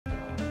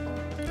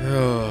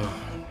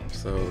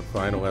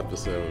final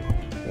episode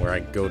where I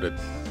go to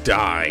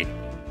die.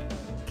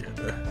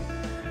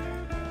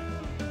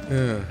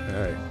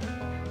 Alright.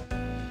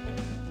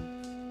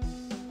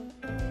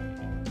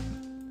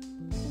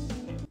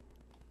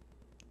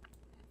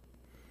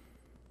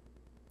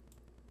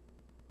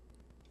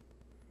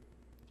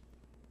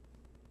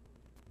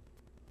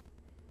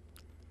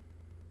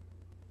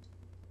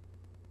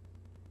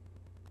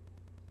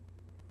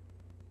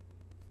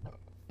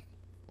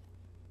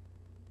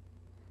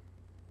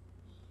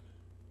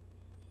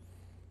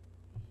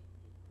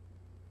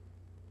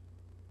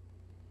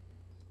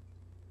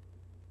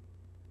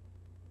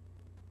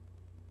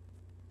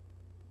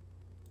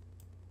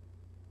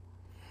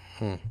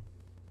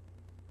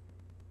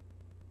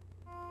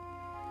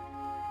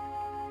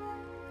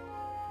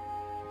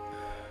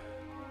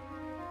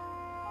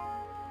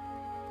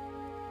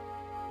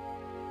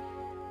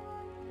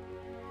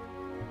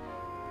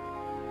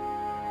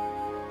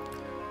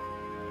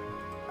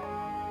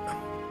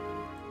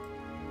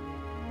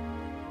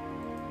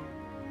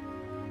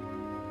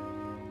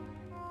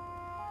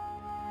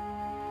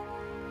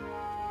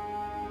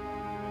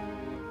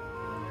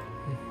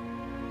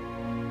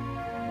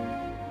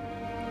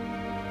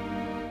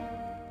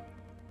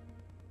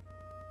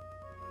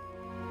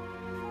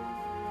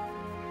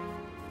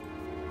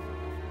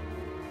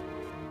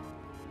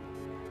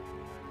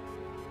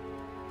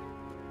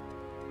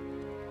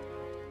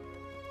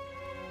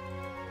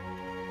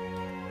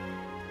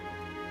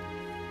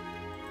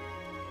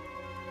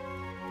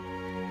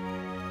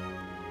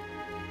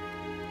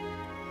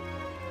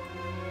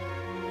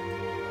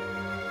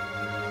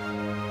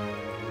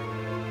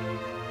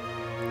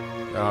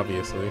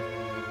 Obviously.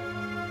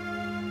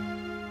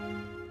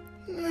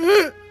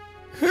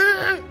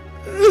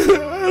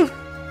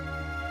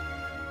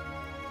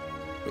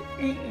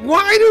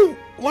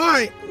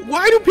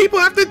 Why do people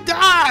have to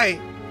die?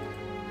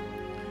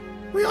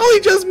 We only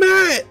just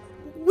met.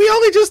 We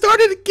only just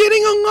started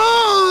getting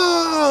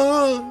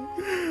along.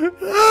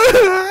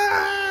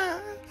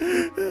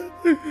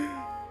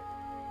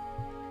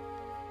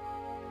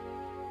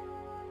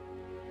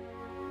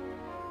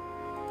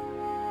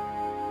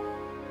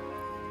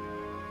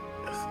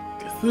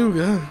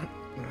 Cthulhu,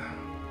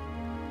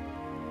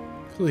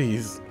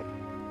 please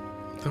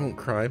don't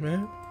cry,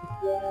 man.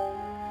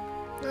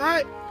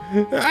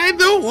 I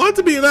don't want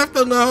to be left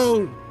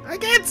alone. I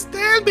can't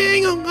stand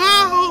being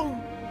alone.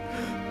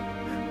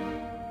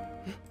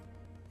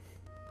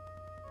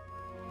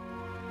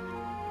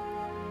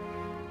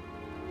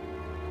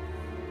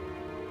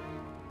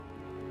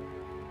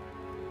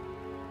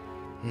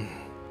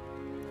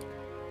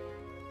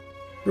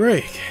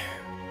 Break.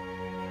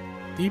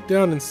 Deep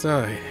down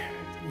inside,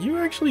 you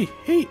actually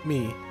hate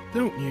me,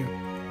 don't you?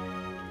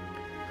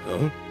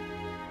 Huh?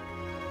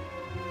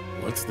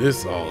 What's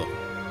this all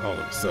of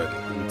a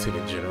sudden,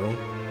 Lieutenant General?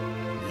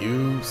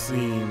 You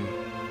seem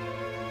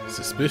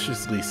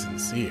suspiciously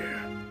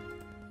sincere.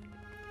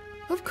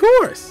 Of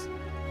course!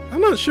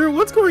 I'm not sure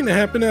what's going to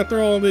happen after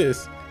all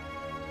this.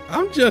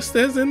 I'm just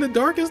as in the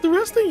dark as the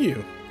rest of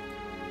you.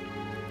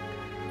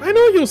 I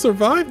know you'll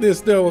survive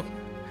this, though.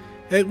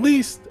 At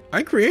least,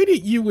 I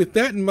created you with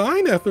that in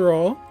mind, after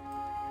all.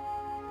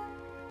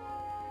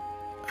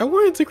 I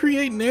wanted to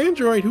create an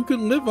android who could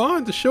live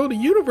on to show the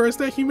universe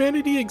that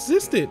humanity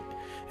existed,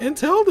 and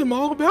tell them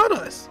all about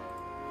us.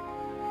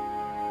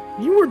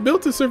 You were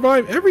built to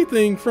survive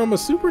everything from a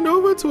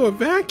supernova to a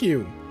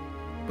vacuum.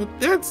 But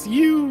that's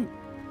you,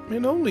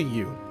 and only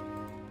you.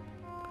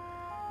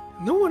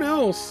 No one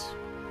else,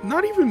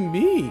 not even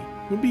me,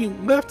 would be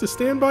left to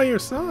stand by your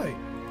side.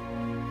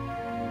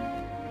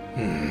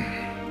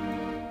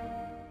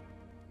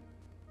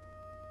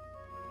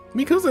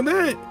 Because of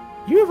that,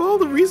 you have all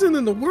the reason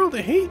in the world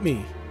to hate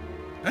me.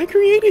 I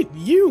created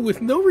you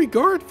with no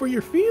regard for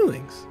your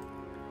feelings.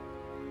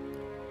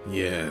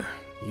 Yeah,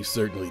 you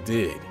certainly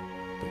did,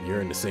 but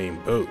you're in the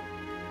same boat.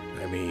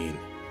 I mean,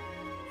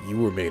 you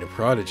were made a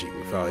prodigy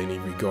without any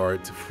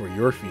regard for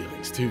your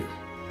feelings, too.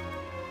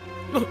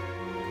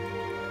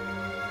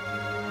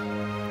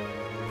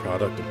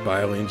 Product of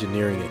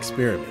bioengineering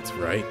experiments,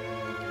 right?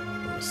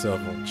 There were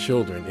several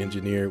children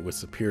engineered with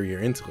superior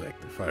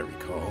intellect, if I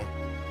recall.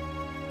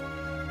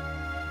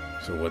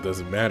 So what does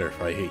it matter if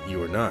I hate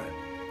you or not?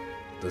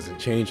 It doesn't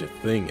change a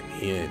thing in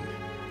the end.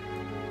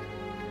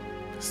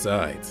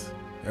 Besides,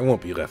 I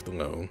won't be left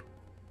alone.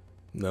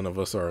 None of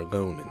us are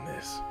alone in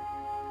this.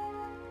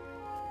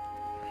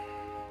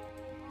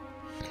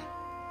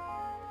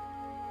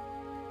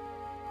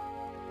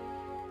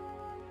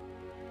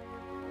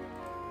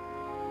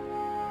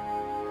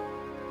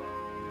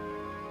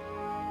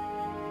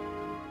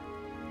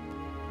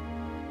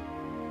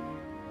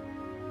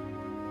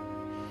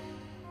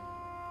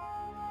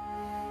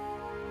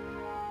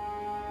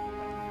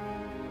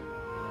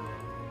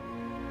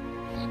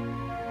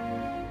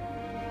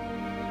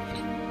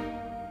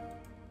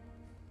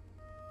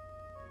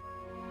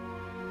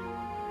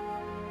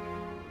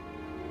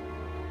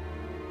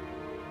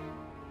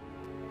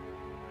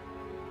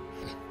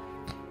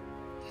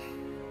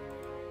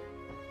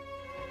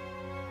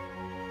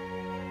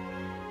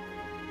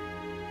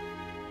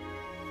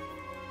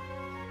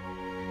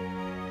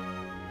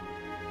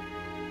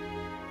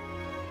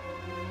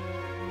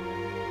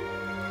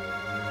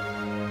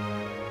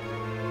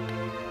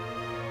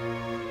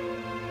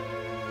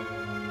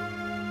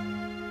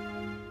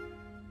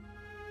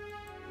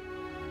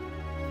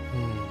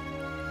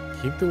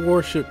 Keep the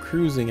warship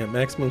cruising at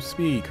maximum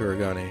speed,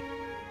 Kuragane.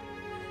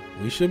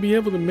 We should be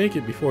able to make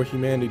it before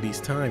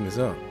humanity's time is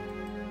up.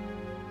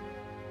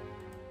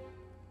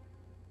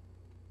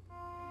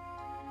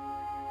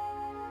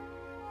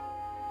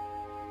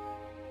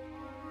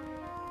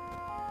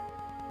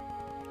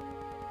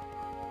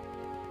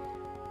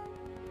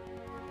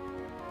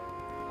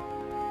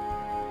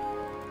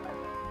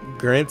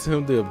 Grants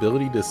him the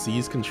ability to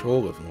seize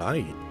control of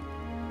light.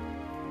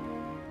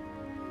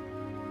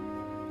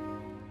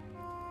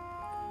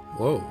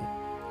 Whoa.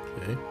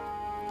 Okay.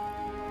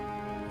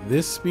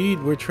 This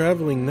speed we're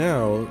traveling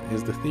now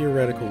is the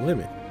theoretical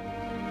limit.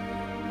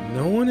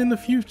 No one in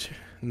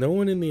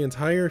the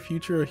entire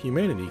future of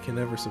humanity can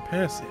ever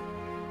surpass it.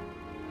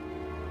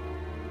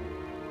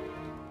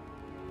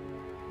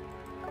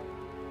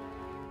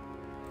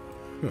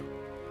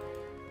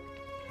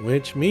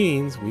 Which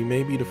means we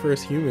may be the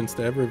first humans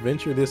to ever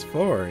venture this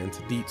far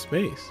into deep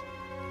space.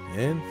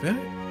 In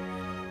fact,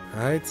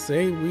 I'd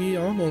say we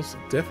almost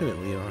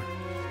definitely are.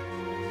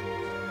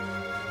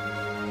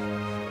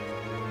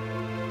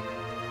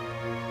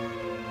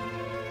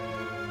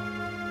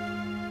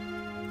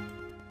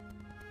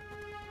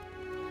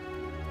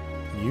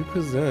 You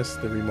possess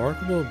the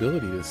remarkable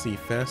ability to see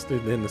faster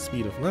than the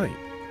speed of light,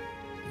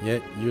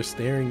 yet you're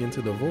staring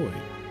into the void.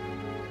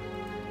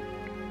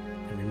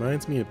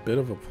 Reminds me a bit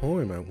of a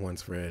poem I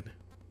once read.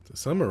 To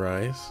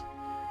summarize,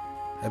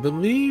 I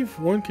believe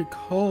one could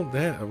call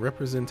that a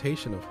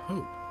representation of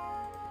hope.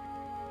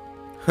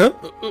 Huh?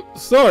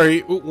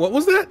 Sorry, what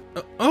was that?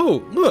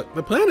 Oh, look,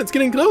 the planet's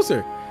getting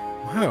closer.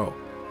 Wow,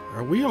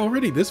 are we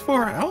already this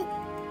far out?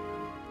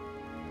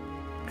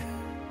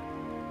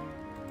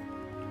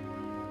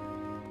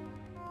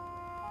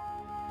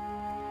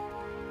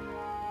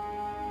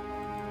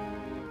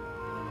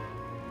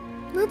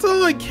 That's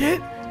all I get.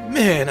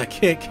 Man, I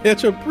can't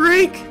catch a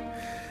break.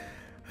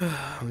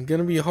 It's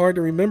gonna be hard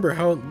to remember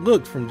how it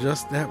looked from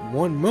just that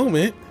one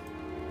moment.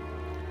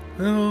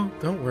 No,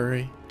 don't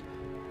worry.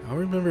 I'll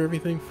remember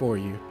everything for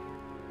you.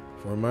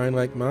 For a mind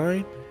like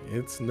mine,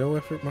 it's no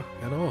effort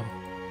at all.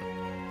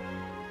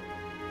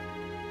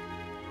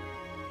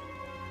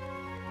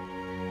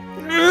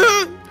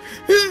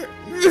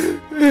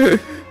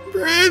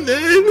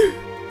 Brandon!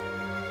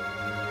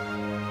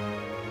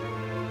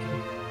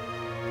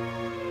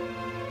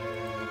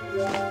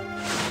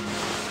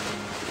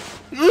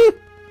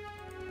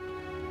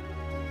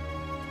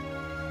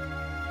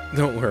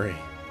 Don't worry,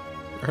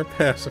 our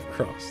paths have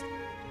crossed,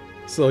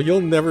 so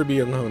you'll never be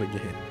alone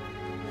again.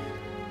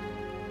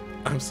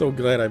 I'm so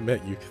glad I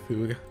met you,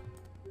 Cthulhu.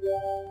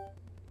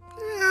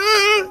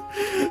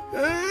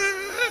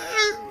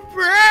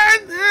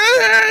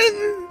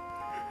 Brandon!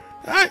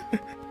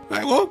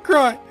 I won't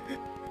cry.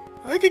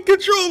 I can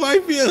control my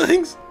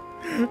feelings.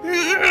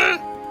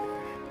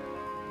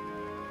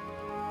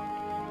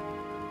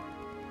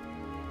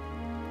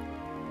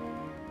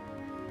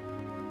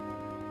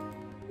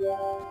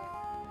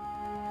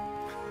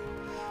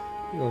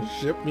 You'll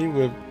ship me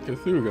with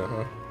Cthulhu,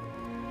 huh?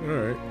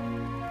 Alright.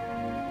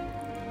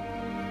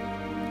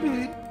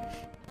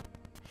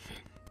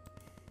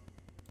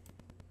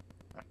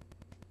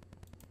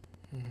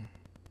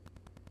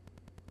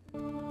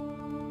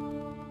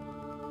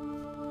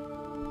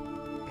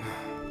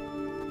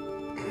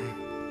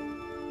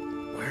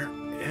 Where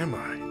am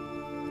I?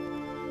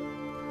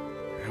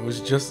 I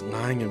was just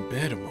lying in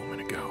bed a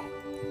moment ago.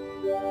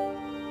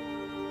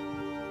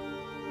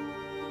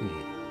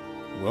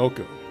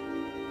 Welcome.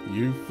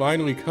 You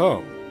finally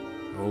come,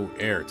 O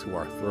heir to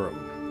our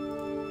throne.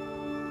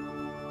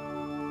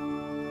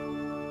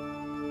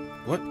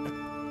 What?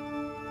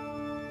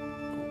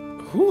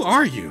 Who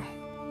are you?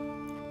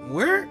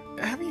 Where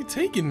have you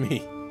taken me?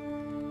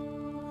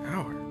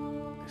 Howard,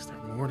 is there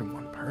more than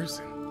one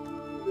person?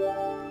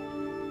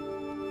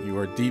 You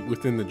are deep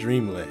within the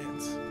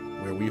Dreamlands,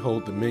 where we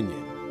hold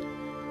dominion.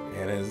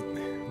 And as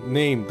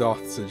name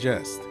doth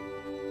suggest,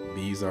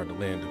 these are the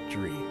land of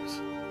dreams.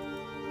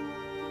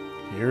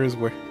 Here is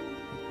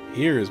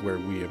where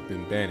we have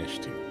been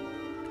banished to,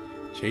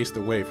 chased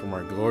away from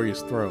our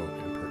glorious throne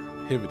and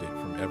prohibited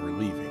from ever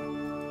leaving.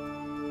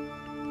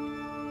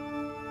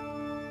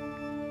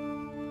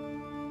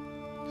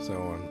 So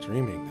I'm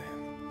dreaming then.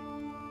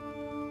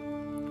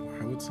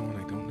 Why would someone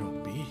I don't know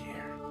be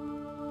here?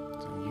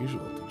 It's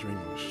unusual to dream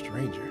of a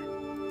stranger.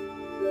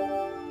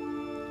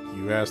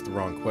 You asked the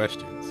wrong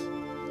questions.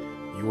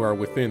 You are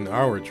within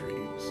our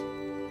dreams.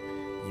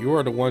 You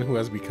are the one who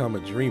has become a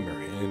dreamer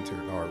and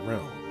entered our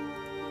realm.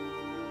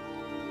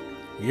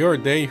 We are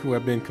they who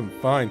have been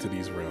confined to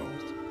these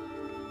realms,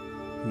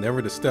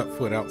 never to step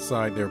foot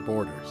outside their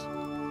borders.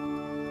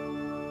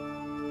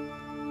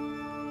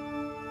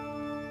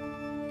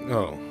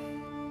 Oh,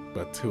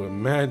 but to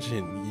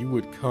imagine you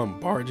would come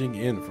barging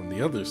in from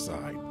the other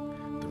side,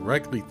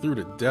 directly through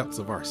the depths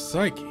of our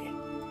psyche.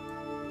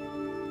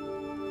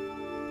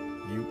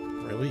 You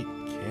really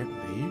can't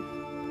leave?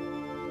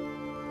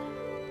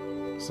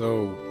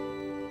 So,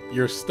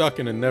 you're stuck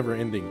in a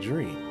never-ending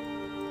dream.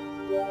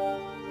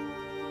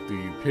 Do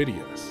you pity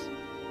us?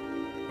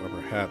 Or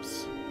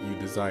perhaps you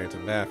desire to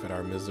laugh at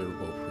our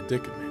miserable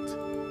predicament.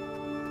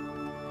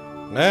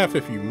 Laugh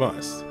if you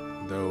must,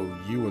 though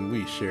you and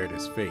we share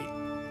this fate,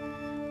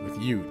 with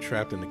you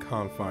trapped in the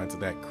confines of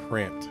that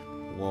cramped,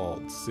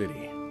 walled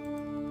city.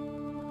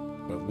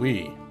 But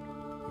we,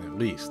 at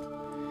least,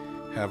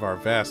 have our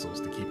vassals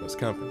to keep us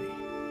company.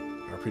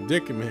 Our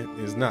predicament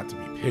is not to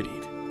be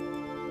pitied.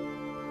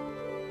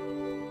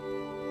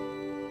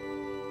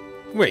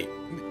 Wait,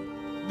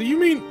 do you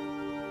mean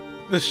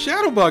the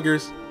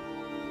Shadowbuggers?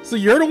 So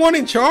you're the one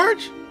in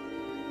charge?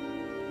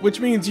 Which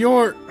means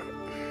you're...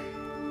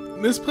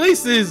 This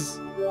place is...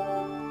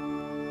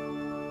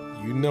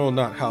 You know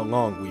not how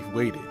long we've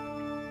waited,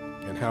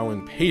 and how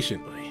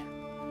impatiently.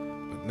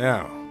 But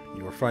now,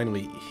 you are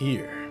finally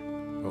here,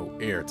 O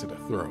heir to the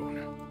throne.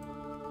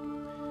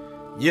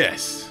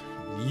 Yes,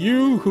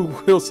 you who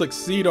will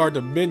succeed our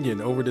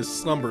dominion over this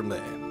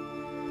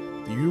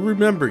slumberland. Do you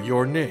remember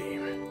your name?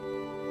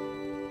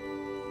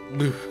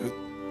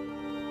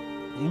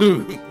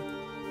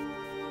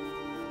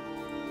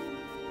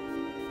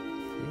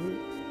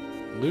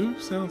 Lou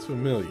sounds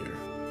familiar.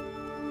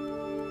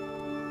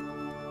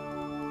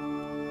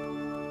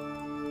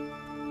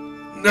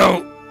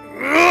 No!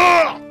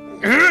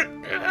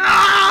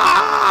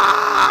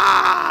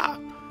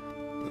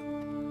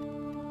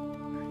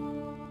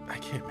 I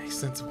can't make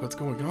sense of what's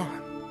going on.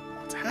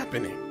 What's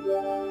happening?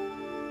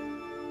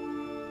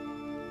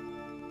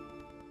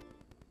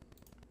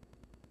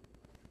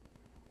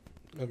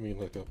 Let me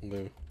look up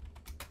Lou.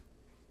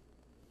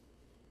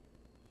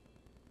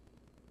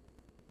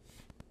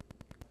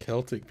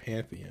 Celtic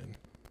Pantheon.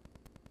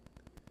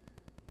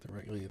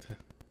 Directly attack.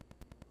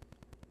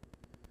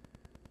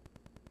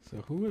 So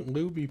who would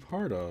Lou be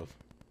part of?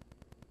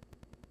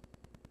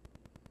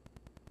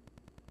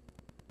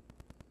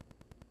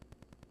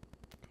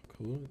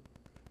 Cool.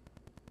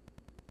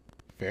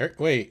 Fair.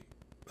 Wait.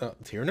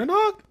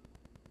 Tiernanog?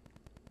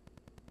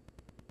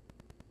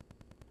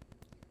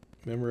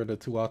 Member of the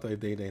Tuatha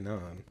De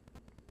Danann.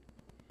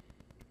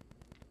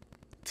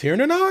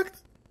 Tiernanog?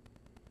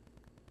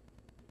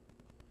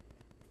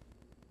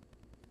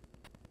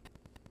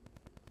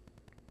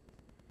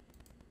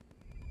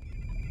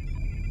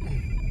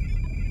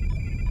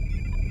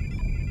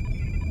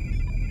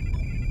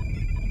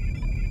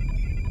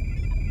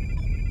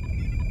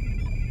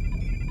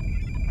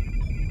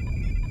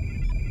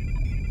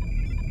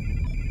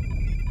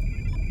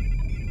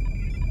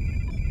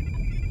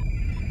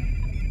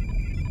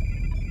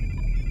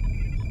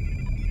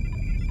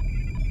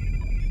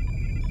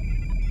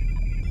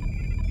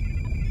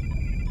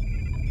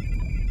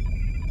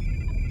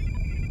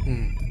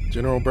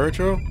 General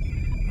Bertro,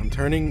 I'm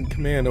turning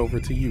command over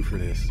to you for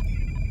this.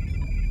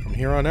 From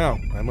here on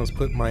out, I must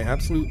put my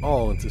absolute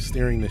all into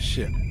steering this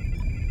ship.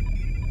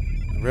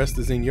 The rest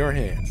is in your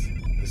hands.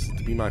 This is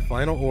to be my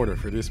final order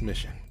for this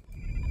mission.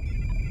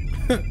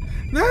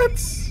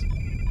 That's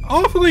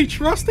awfully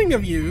trusting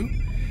of you,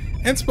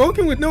 and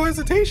spoken with no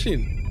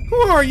hesitation. Who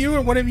are you,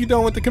 and what have you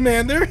done with the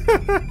commander?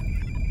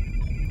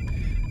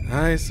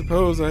 I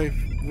suppose I've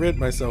rid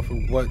myself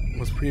of what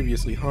was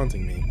previously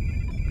haunting me,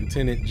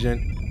 Lieutenant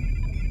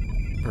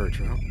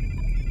Bertram.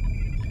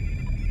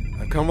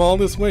 I've come all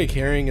this way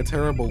carrying a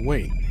terrible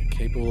weight,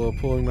 capable of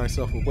pulling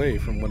myself away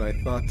from what I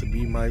thought to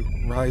be my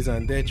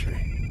raison d'etre.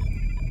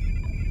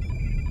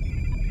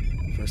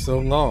 For so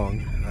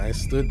long, I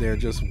stood there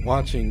just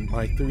watching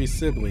my three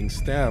siblings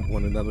stab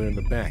one another in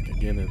the back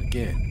again and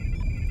again.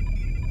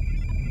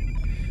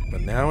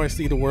 But now I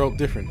see the world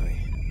differently.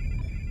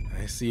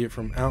 I see it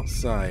from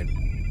outside,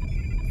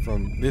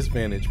 from this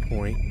vantage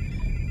point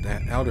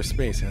that outer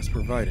space has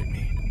provided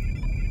me.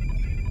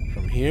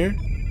 From here,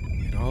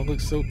 it all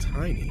looks so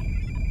tiny,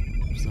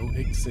 so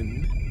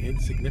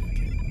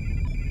insignificant.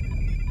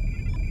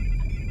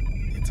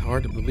 It's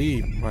hard to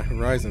believe my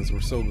horizons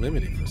were so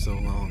limited for so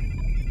long.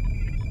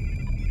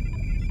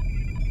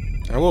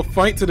 I will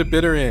fight to the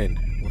bitter end,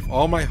 with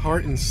all my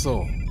heart and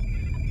soul.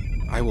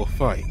 I will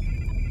fight.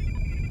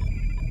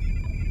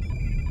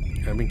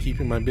 I've been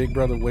keeping my big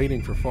brother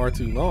waiting for far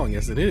too long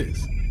as it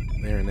is,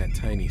 there in that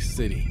tiny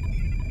city.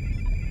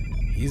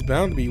 He's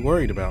bound to be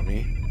worried about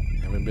me.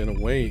 Having been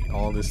away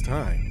all this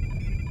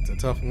time. It's a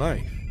tough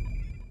life,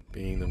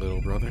 being the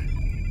little brother.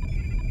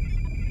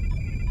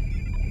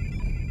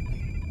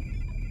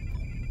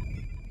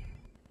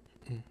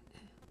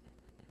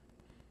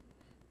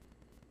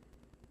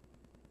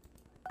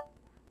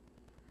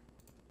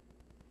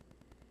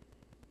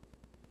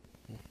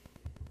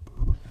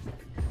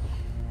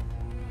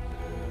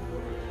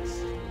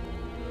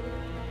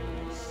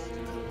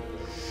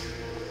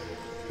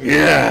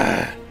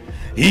 Yeah,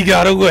 he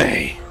got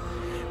away.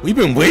 We've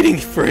been waiting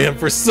for him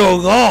for so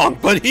long,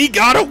 but he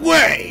got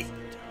away!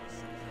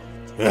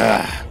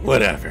 Ah,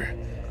 whatever.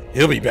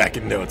 He'll be back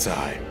in no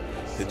time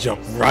to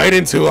jump right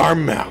into our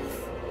mouth.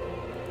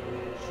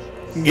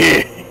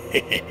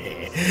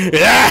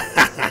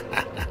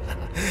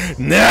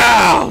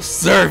 Now,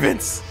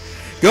 servants,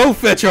 go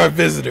fetch our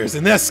visitors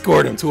and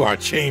escort them to our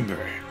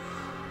chamber.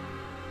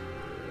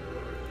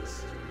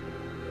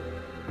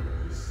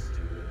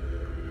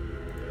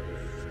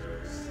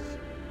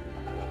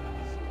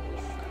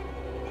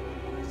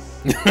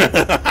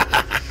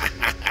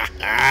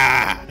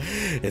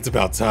 It's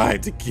about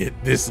time to get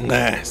this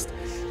last,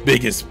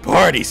 biggest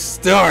party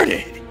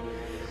started.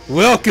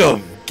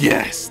 Welcome,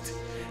 guest,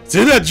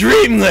 to the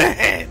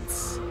Dreamlands.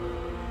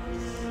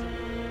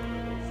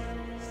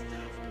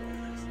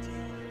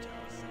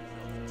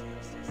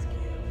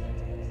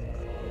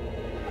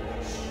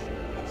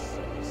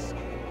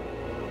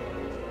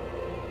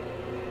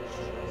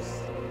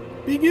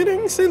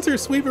 Beginning sensor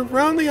sweep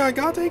around the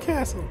Agate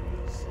Castle.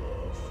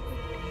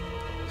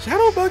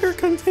 Shadow Bugger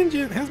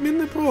contingent has been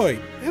deployed.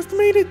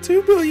 Estimated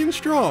 2 billion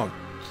strong.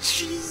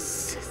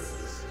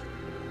 Jesus.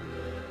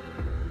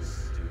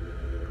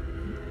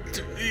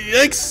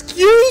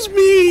 Excuse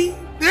me?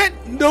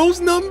 Those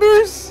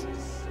numbers?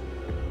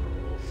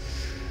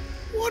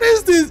 What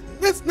is this?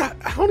 That's not.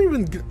 I don't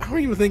even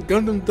think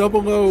Gundam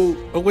 00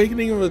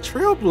 Awakening of a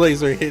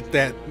Trailblazer hit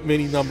that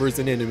many numbers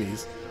and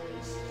enemies.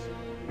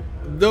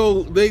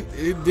 Though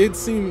it did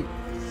seem.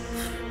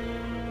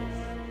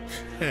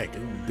 Heck,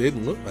 it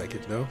didn't look like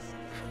it though.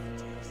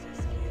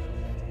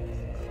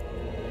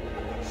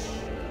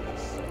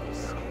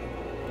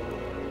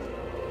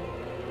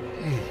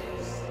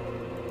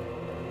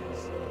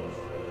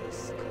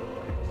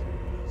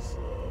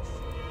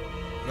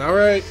 All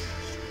right.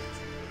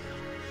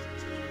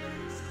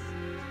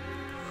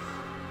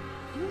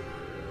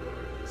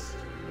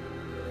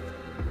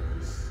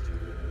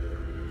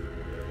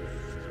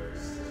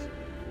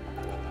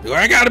 Do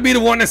I gotta be the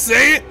one to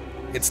say it?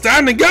 It's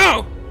time to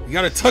go! We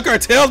gotta tuck our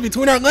tails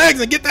between our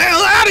legs and get the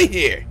hell out of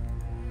here!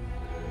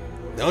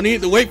 No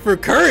need to wait for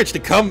courage to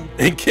come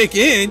and kick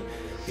in.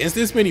 Against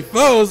this many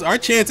foes, our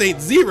chance ain't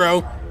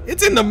zero,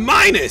 it's in the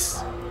minus!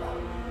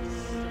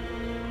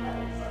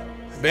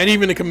 I bet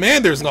even the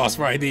commander's lost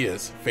for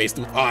ideas, faced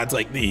with odds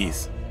like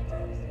these.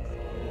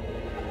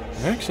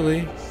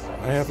 Actually,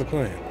 I have a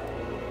plan.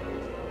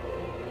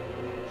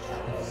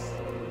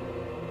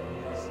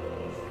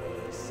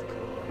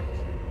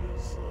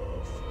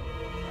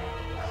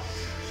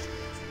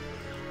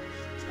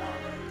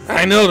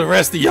 I know the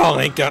rest of y'all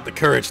ain't got the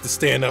courage to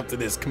stand up to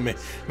this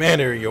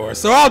commander of yours,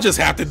 so I'll just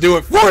have to do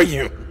it for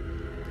you.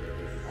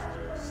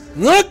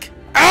 Look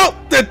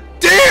out the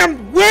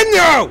damn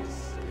window!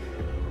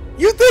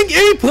 You think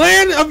any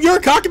plan of your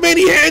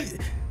cockamamie head,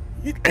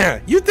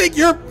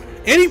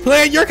 any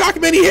plan your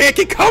cockamamie head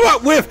can come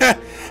up with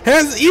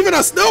has even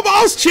a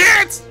snowball's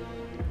chance?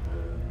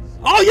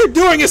 All you're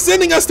doing is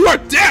sending us to our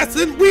deaths,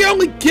 and we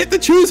only get to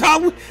choose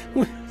how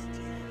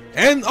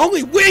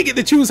only we get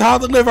to choose how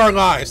to live our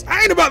lives.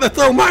 I ain't about to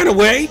throw mine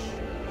away.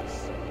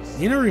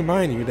 Need to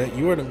remind you that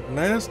you are the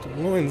last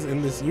ones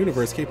in this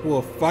universe capable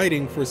of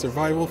fighting for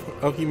survival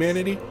of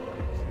humanity.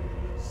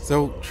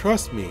 So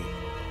trust me,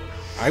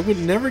 I would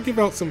never give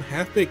out some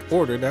half-baked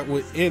order that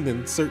would end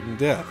in certain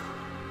death.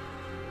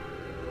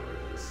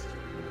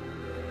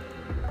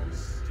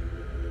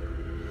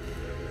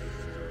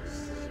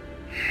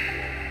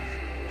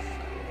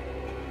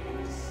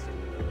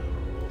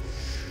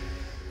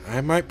 I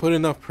might put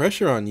enough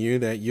pressure on you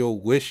that you'll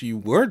wish you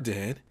were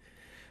dead,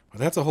 but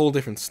that's a whole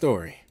different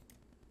story.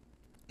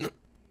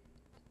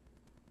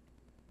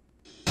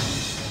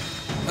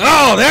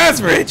 Oh, that's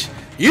rich!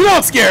 You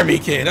don't scare me,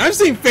 kid. I've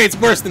seen fates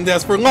worse than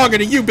deaths for longer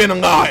than you've been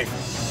alive.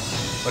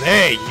 But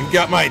hey, you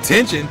got my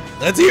attention.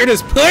 Let's hear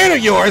this plan of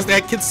yours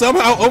that can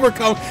somehow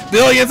overcome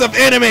billions of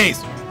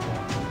enemies.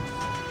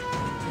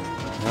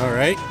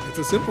 Alright, it's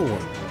a simple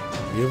one.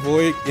 We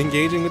avoid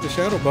engaging with the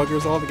Shadow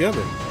Buggers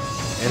altogether,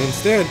 and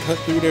instead cut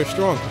through their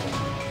stronghold.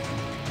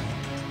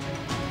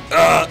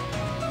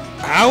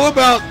 How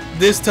about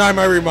this time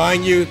I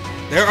remind you,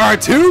 there are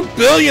 2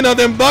 billion of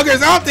them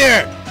buggers out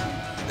there!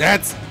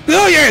 That's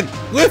billion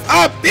with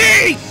a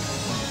B!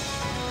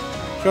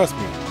 Trust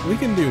me, we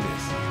can do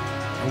this.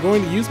 I'm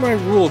going to use my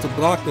rule to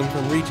block them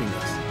from reaching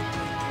us.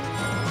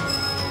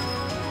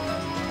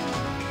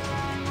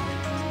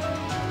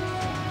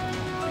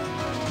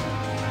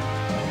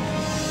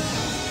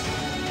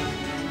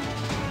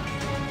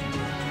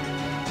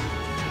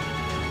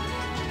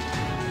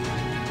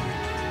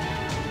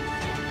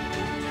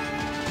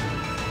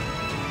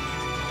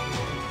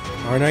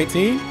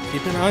 R19,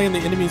 keep an eye on the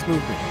enemy's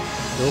movement.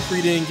 Feel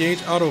free to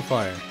engage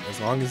auto-fire, as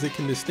long as it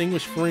can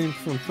distinguish friend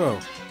from foe.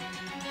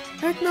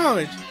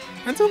 Acknowledged.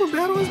 Until the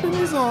battle has been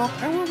resolved,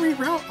 I will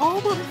reroute all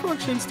motor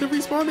functions to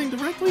responding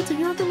directly to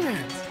your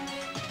commands.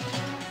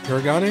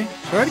 Kuragane,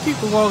 try to keep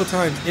the Wall of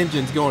Time's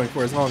engines going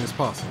for as long as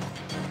possible.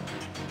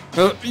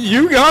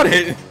 You got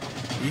it!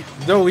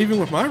 Though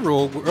even with my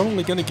rule, we're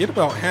only going to get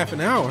about half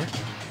an hour.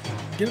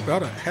 Get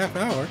about a half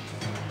hour.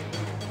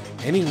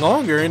 Any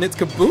longer and it's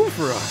kaboom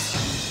for us.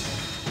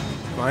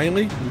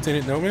 Finally,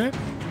 Lieutenant Nomad?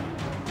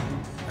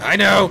 I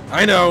know.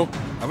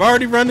 I've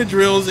already run the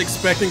drills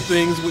expecting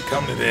things would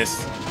come to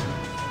this.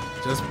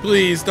 Just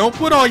please, don't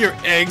put all your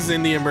eggs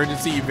in the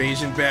emergency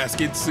evasion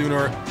basket.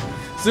 Sooner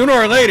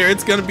or later,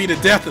 it's gonna be the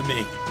death of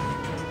me.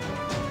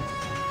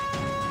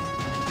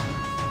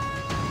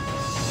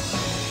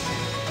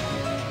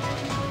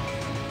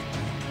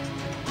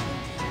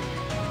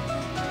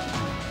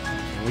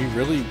 Can we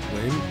really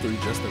win through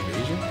just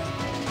evasion?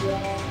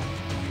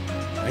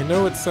 I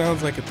know it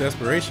sounds like a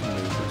desperation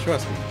move, but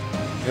trust me,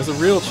 there's a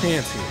real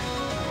chance here.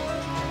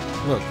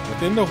 Look,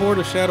 within the horde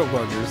of shadow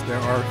buggers, there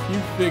are a few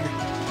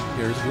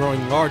figures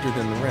growing larger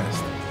than the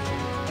rest.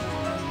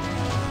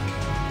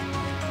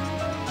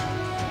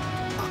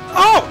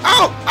 Oh!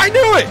 I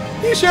knew it!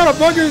 These shadow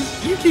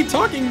buggers you keep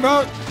talking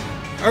about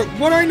are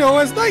what I know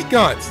as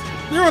Nightglows.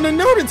 They're under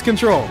Nodens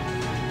control.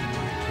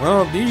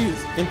 Well,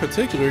 these in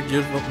particular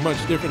give a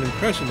much different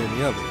impression than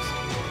the others.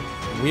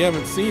 And we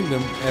haven't seen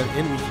them at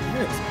enemy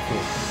camps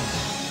before.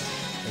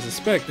 I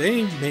suspect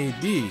they may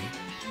be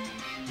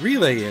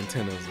relay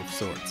antennas of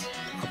sorts,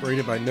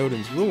 operated by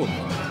Nodens' rule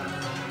bug.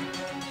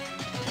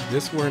 If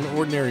this were an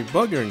ordinary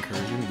bugger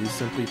incursion, we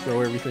simply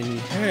throw everything we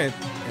had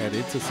at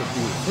it to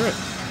subdue the threat.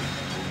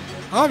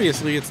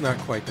 Obviously, it's not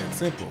quite that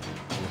simple.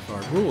 With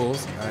our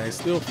rules, I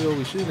still feel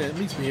we should at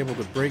least be able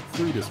to break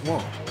through this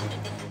wall.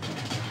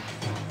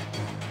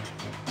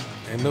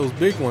 And those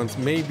big ones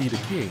may be the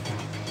key.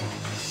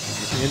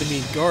 With the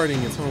enemy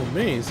guarding its home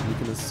base, we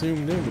can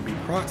assume them to be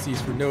proxies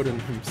for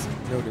Nodens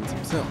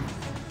himself.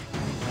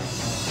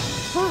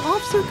 For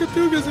Officer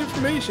Cthulhu's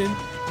information,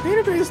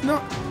 database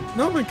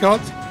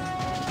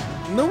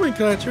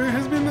nomenclature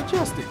has been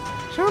adjusted.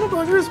 Shadow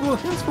buggers will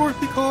henceforth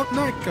be called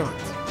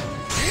Nightglows.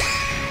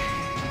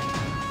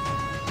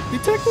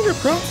 Detecting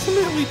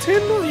approximately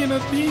 10 million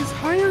of these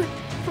higher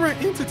threat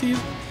entities,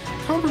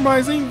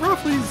 comprising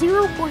roughly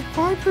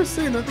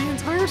 0.5% of the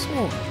entire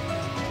swarm.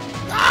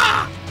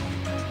 Ah!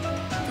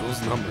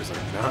 Those numbers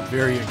are not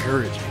very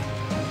encouraging.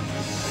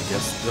 I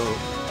guess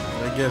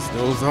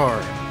those are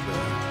the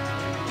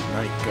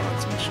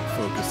Nightglows we should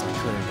focus on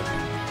clearing the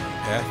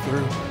path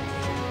through.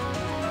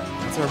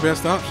 That's our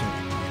best option.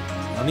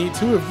 I'll need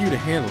two of you to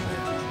handle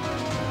that.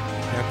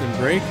 Captain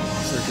Drake,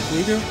 Sir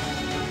Cthulhu,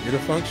 you're to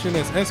function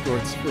as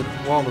escorts for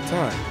all the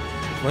time,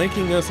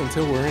 flanking us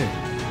until we're in.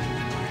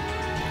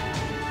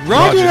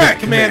 Roger that,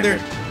 Commander!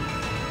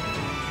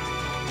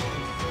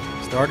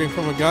 Starting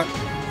from a Got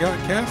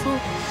castle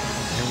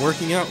and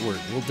working outward,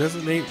 we'll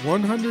designate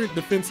 100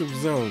 defensive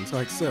zones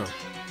like so.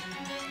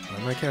 By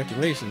my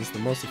calculations, the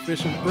most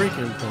efficient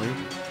break-in point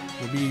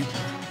will be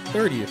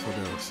 30th of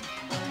those.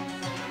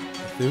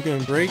 Cthulhu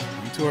and Drake,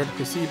 you two are to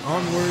proceed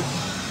onward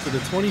to the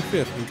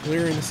 25th and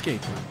clear an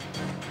escape route.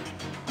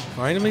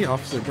 Finally,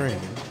 Officer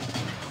Brandon.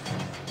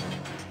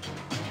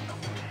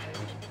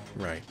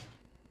 Right.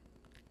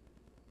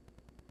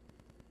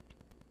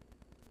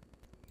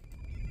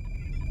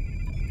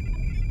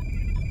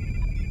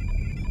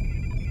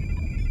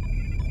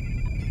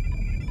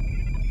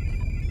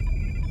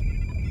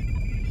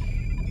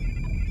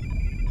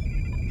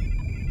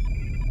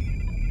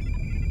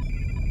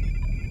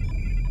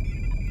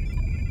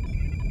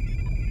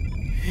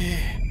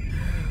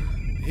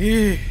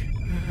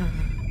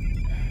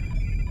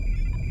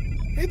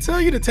 They tell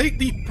you to take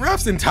deep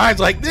breaths in times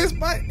like this,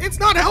 but it's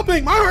not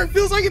helping. My heart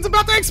feels like it's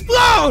about to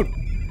explode.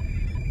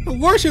 The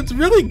warship's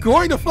really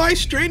going to fly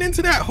straight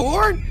into that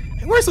horde,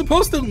 and we're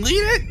supposed to lead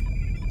it?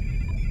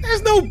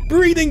 There's no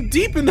breathing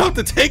deep enough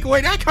to take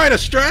away that kind of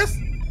stress.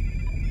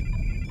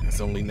 That's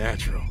only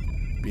natural.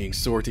 Being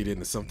sorted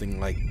into something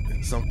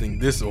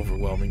this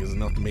overwhelming is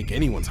enough to make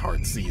anyone's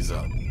heart seize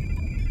up.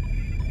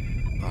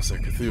 Officer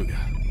Cthulhu,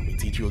 let me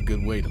teach you a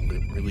good way to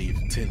relieve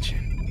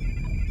tension.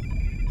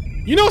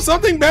 You know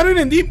something better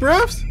than deep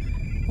breaths?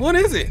 What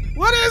is it?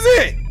 What is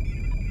it?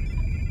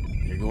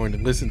 You're going to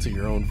listen to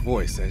your own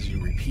voice as you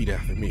repeat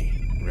after me.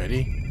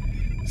 Ready?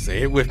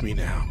 Say it with me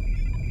now.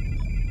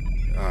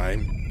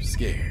 I'm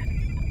scared.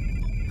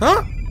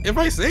 Huh? If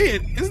I say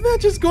it, isn't that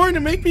just going to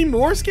make me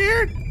more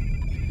scared?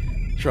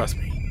 Trust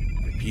me.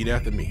 Repeat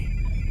after me.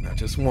 Not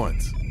just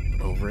once,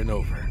 but over and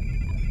over.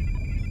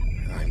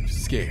 I'm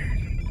scared.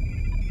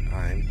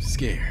 I'm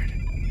scared.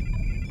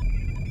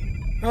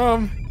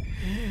 I'm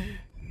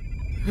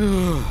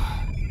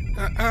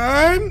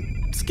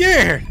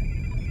scared.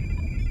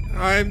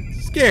 I'm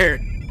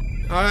scared.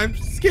 I'm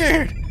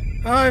scared.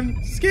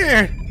 I'm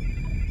scared.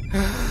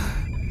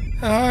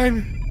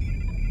 I'm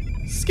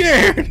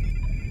scared.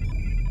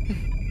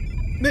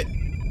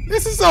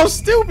 This is so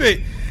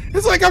stupid.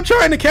 It's like I'm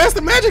trying to cast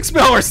a magic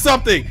spell or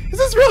something. Is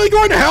this really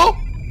going to help?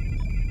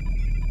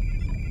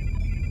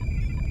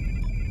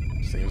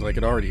 Seems like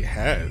it already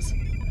has.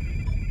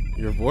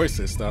 Your voice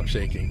has stopped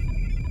shaking.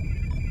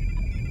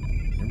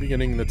 You're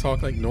beginning to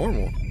talk like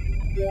normal.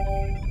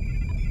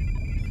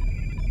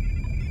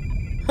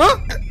 Huh?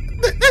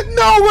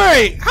 No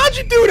way! How'd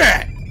you do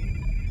that?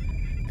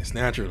 It's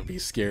natural to be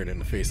scared in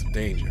the face of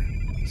danger.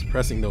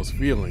 Suppressing those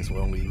feelings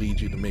will only lead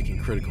you to making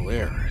critical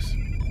errors.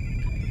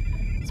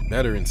 It's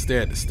better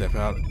instead to step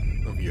out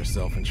of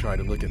yourself and try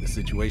to look at the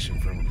situation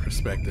from a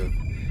perspective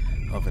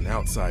of an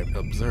outside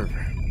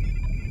observer.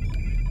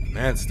 From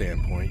that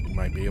standpoint, you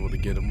might be able to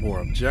get a more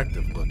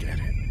objective look at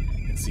it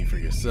and see for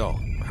yourself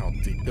how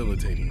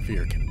debilitating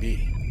fear can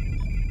be.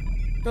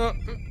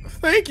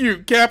 Thank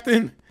you,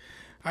 Captain.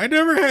 I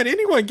never had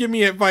anyone give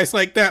me advice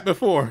like that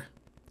before.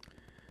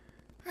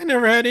 I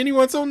never had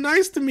anyone so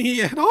nice to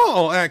me at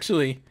all,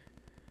 actually.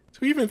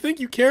 To even think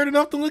you cared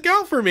enough to look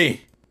out for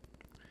me.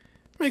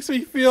 makes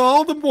me feel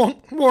all the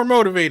more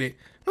motivated.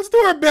 Let's do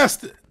our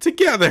best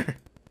together.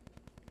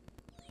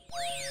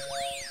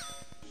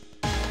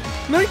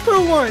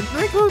 Nightglow 1,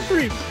 Nightglow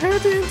 3, prepare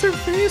to enter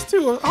phase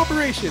 2 of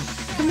operation,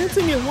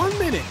 commencing in 1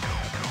 minute.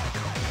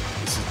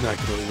 This is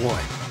Nightglow 1.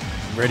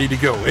 I'm ready to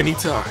go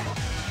anytime.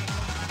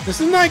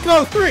 This is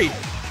Nightglow 3.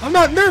 I'm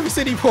not nervous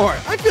anymore.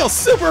 I feel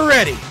super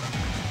ready.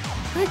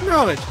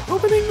 Acknowledge.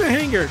 Opening the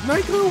hangar.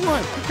 Nightglow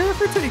 1. Prepare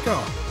for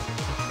takeoff.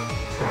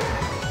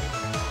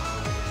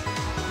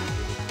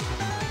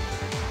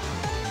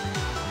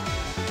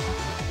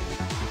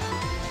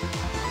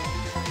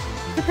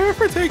 Prepare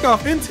for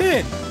takeoff in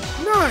 10,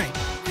 9,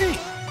 8,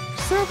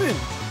 7,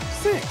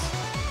 6,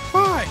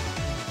 5,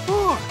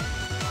 4,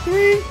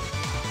 3,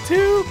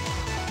 2,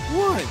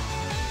 1.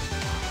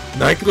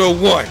 Nightglow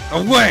 1,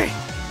 away!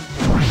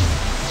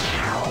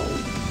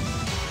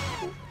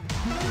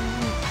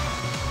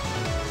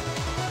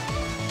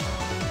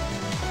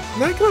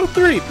 Nightglow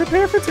 3,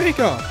 prepare for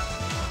takeoff.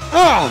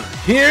 Oh,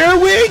 here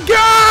we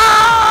go!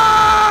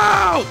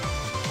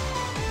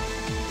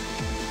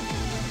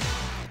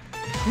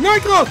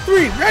 Nightglow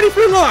 3, ready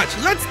for launch.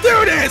 Let's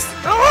do this!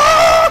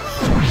 Oh!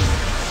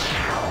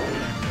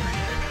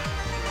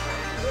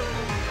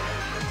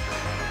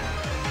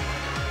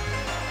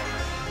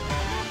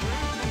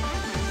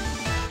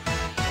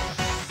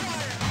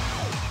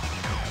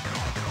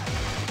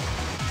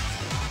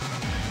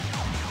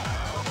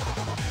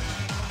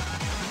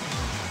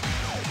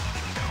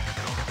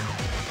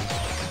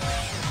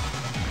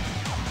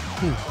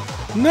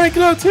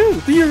 Nightglow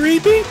 2, do you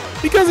read me?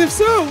 Because if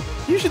so,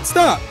 you should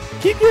stop.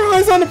 Keep your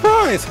eyes on the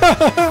prize.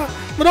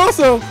 But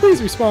also,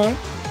 please respond.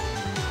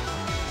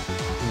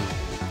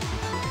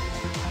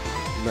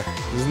 This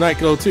is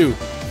Nightglow 2.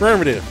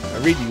 Affirmative. I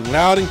read you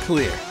loud and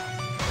clear.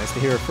 Nice to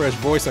hear a fresh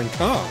voice on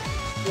comm.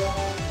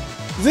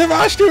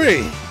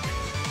 Zivashturi!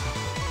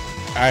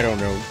 I don't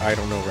know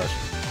Russian.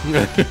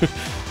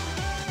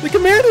 The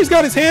commander's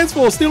got his hands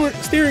full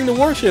steering the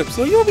warship,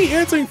 so you'll be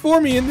answering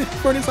for me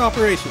for this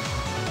operation.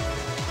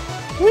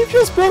 We've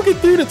just broken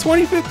through the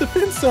 25th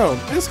defense zone.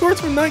 Escorts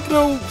from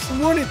Nightglows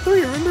 1 and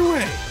 3 are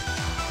underway.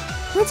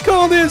 Let's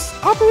call this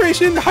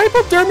Operation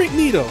Hypodermic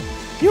Needle.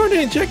 You are to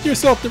inject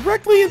yourself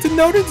directly into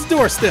Nodens'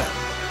 doorstep.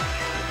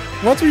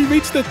 Once we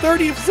reach the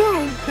 30th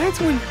zone, that's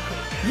when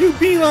you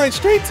beeline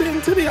straight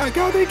into the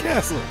Agade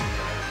Castle.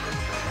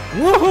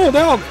 We'll hold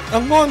out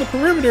along the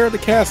perimeter of the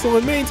castle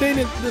and maintain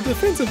the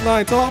defensive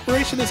line till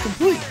operation is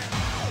complete.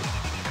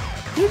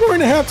 You're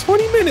going to have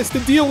 20 minutes to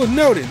deal with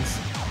Nodens.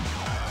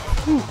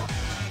 Whew.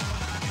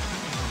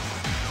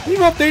 We've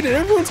updated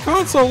everyone's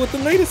console with the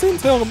latest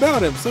intel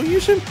about him, so you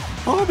should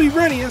all be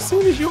ready as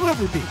soon as you'll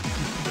ever be.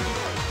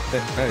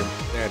 I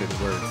added a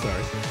word,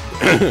 sorry.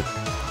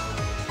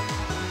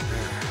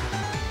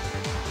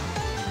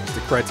 What's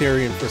the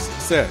criterion for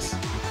success?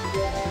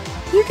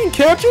 You can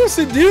capture,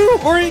 subdue,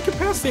 or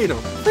incapacitate him.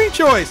 Free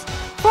choice.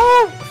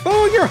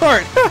 Follow your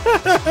heart.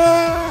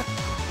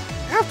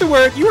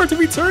 Afterward, you are to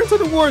return to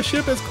the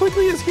warship as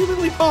quickly as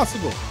humanly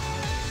possible.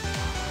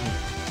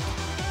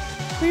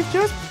 We've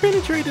just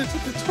penetrated to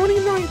the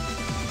 29th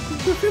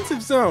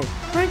defensive zone.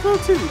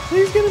 Nightglow 2,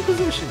 please get in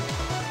position.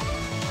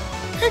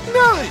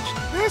 Acknowledged.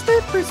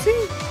 Master,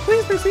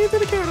 please proceed to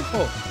the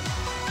catapult.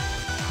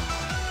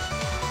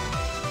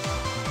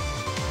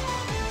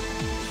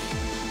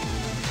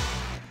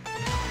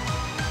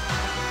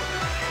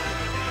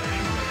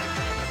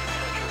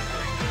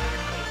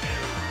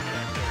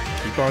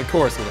 Keep on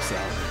course, little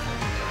Sal.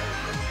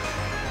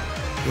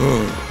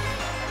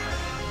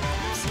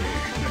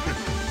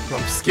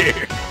 I'm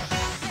scared.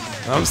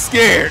 I'm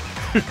scared.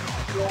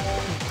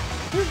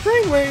 Your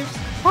brainwaves,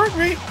 heart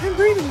rate, and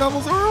breathing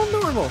levels are all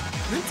normal.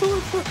 Mental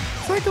and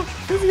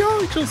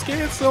psychophysiological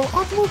scans show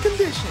optimal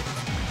condition.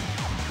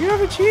 You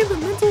have achieved a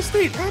mental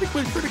state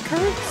adequate for the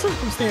current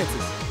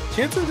circumstances.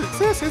 Chance of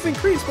success has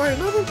increased by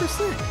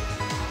 11%.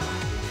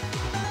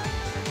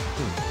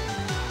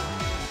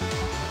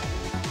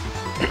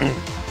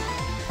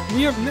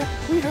 We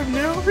have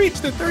now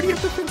reached the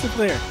 30th defensive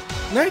layer.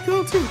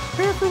 Nightglow 2,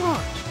 prepare for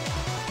launch.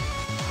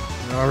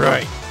 All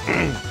right.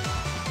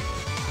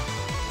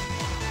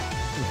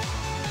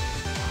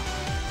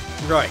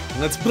 Right,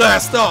 let's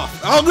blast off.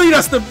 I'll lead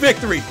us to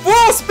victory.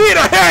 Full speed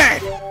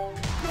ahead!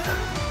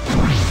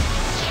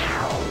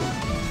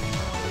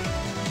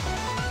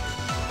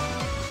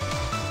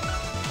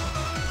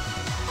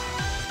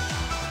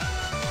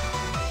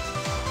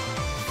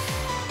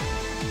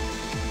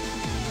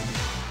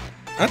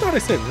 I thought I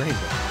said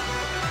rainbow.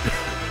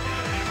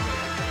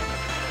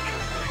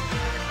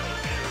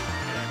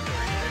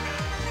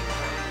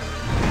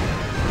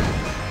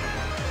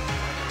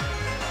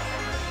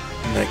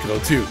 Nightglow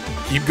 2,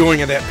 keep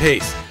going at that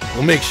pace.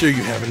 We'll make sure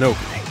you have an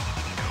opening.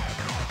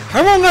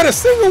 I won't let a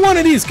single one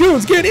of these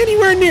goons get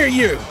anywhere near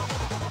you!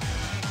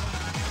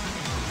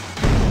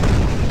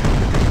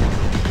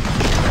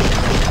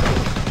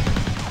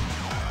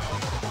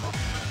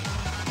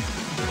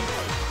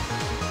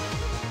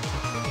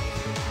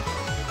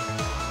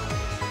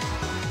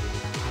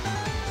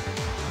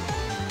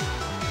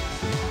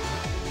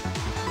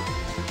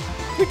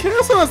 The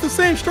castle has the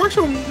same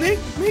structural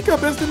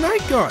makeup as the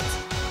night gods.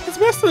 It's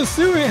best to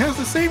assume it has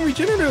the same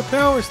regenerative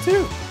powers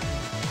too.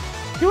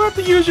 You'll have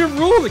to use your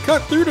rule to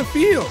cut through the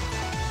field.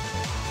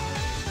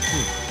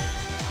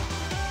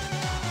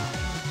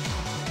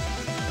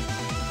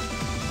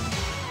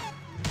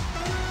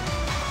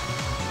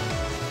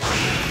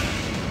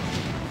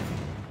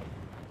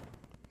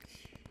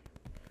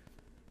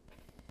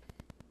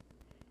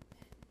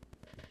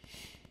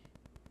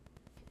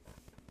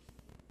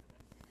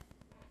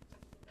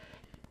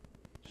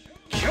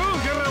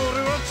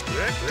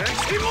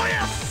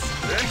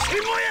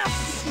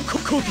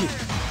 Cookie.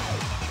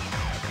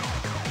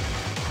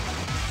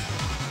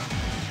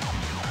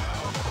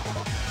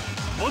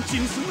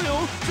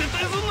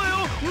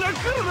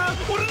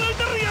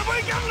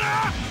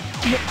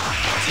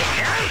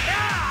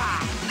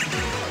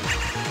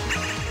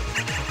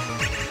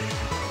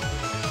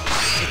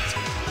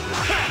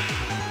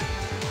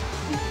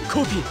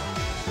 Cookie.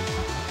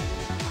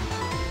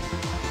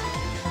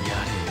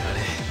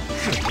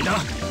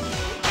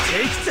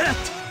 Take that.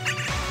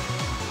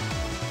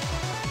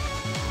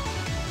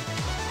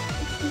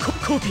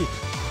 Cookie.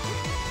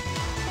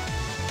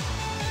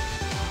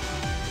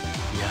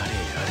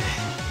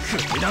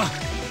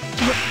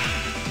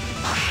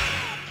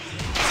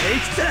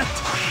 Take that.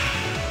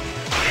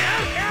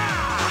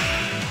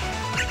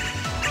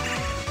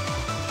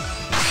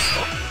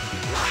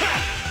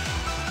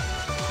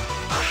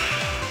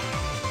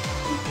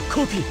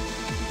 Cookie.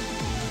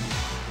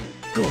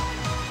 Go.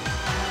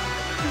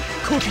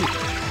 Cookie.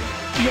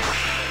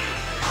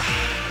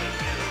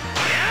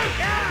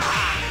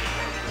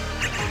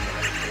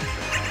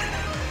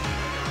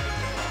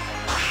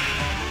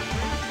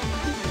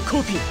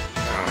 Cookie.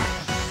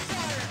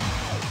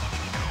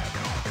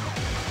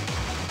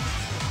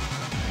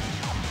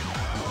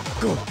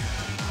 Go.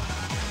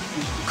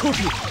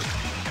 Cookie.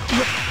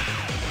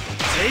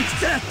 Take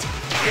that.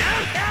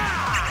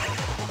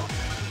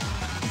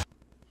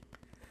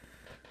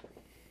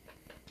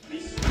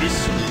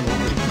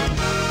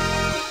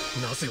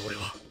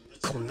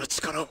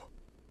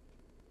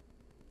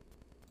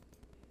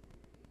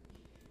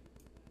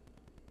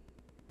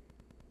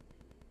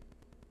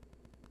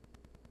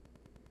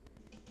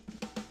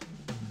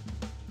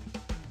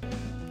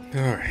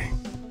 Alright.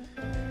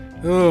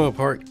 Oh,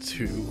 part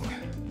 2.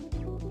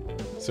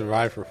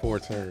 Survive for 4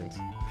 turns.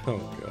 Oh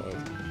god.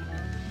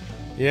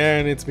 Yeah,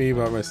 and it's me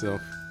by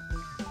myself.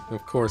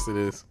 Of course it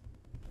is.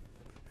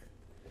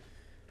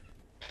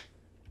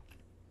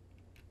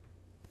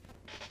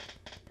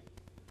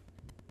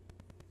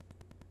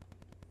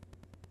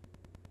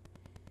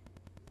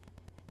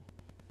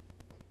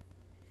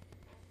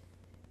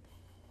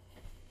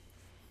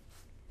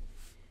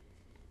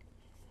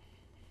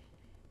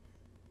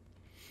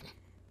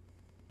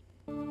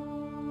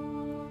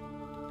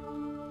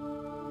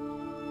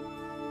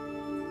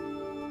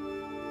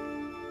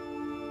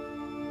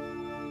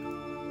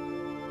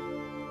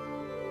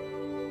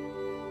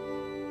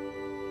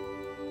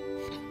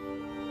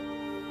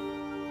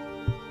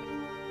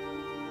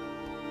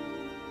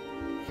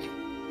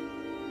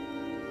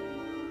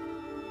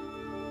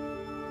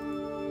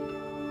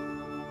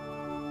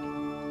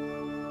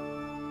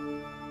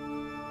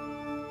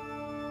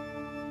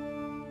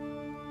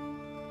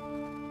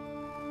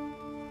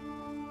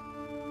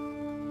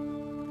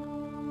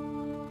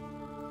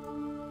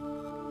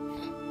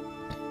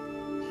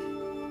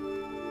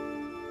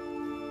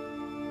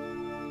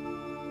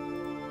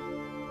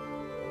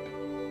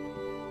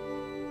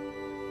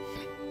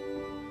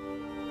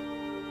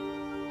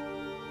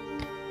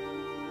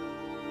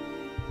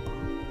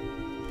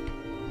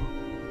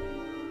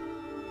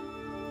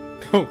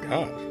 Oh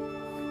gosh.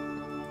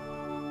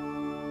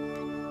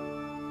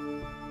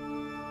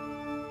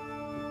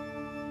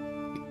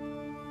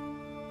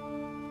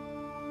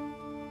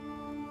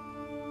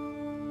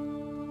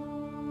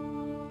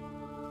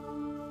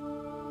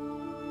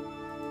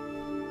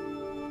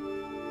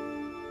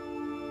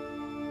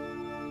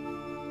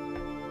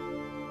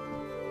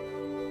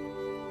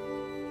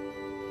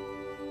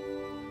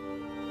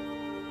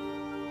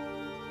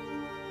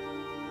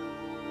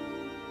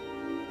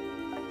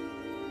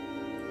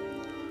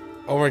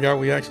 Oh my god,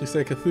 we actually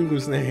say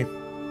Cthulhu's name.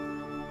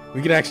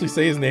 We could actually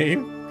say his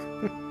name?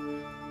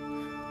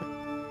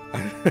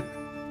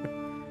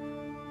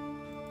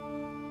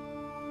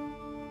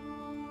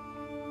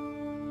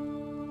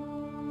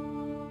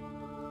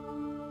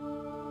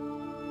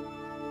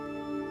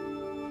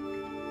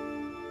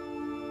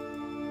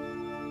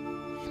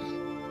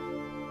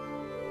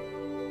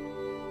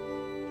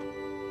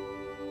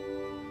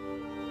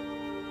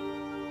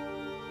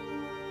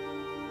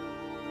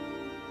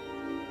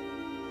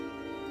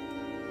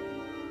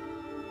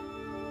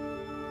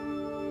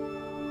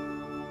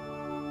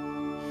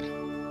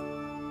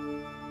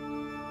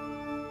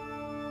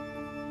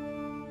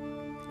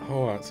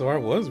 Oh, so I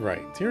was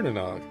right.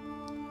 Tiernanog.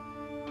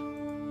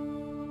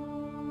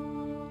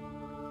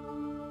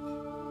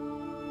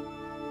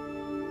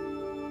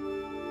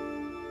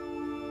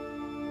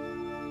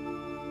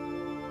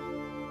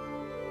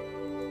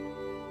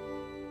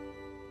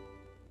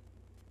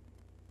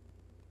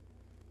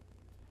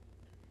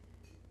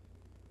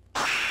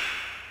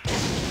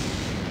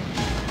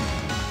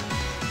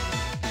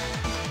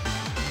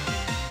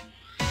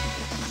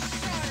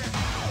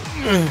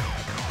 The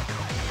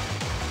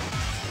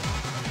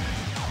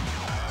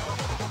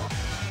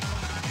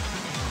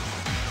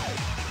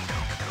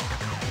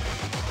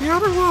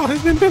outer wall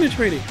has been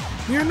penetrated.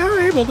 We are now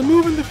able to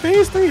move into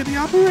phase 3 of the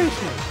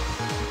operation.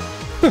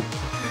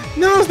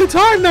 Now's the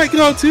time,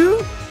 Nightglow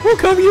 2! We'll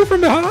cover you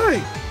from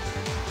behind!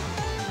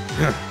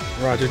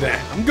 Roger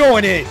that. I'm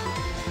going in!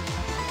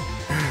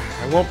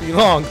 I won't be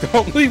long.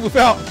 Don't leave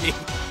without me.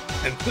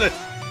 And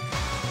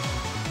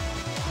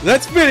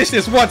let's finish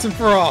this once and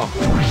for all!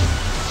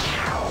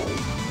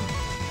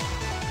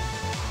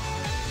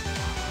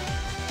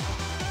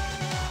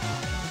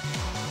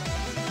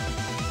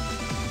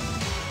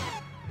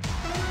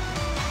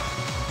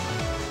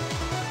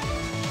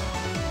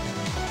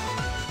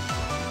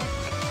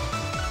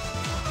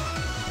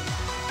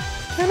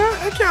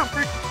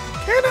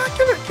 Cannot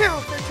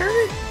account for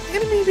current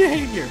enemy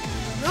behavior.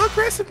 No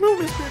aggressive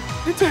movements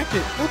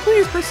detected, but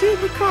please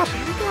proceed with caution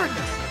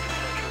regardless.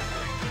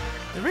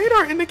 The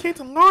radar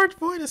indicates a large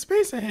void of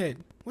space ahead.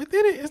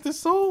 Within it is the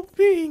sole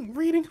being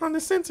reading on the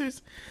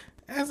sensors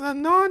as a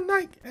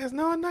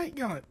non-night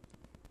god.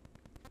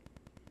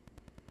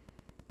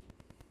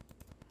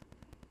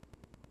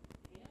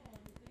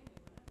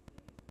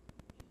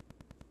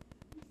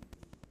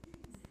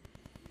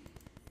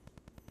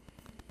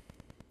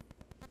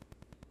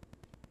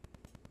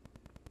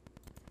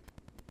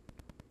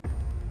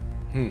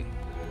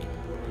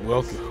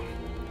 Welcome.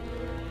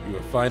 You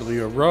have finally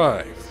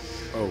arrived,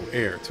 O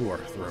heir to our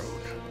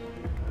throne.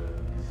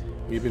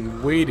 We've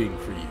been waiting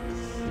for you,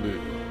 Lu,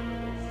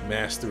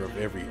 master of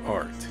every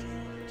art.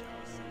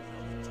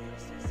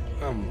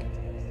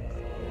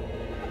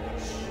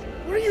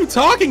 What are you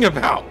talking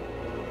about?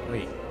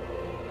 Wait,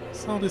 I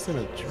saw this in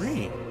a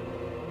dream,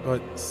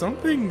 but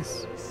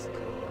something's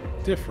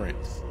different.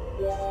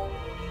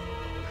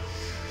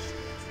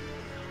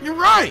 You're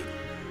right!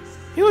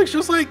 He looks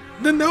just like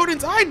the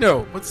Nodens I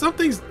know, but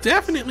something's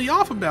definitely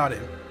off about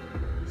him.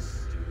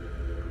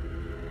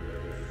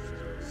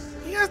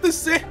 He has the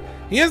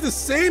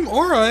same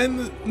aura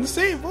and the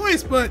same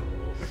voice, but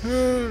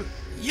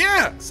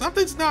yeah,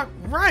 something's not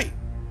right.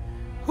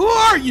 Who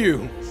are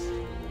you?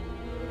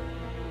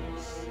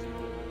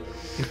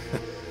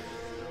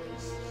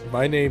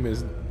 My name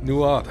is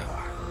Nuada,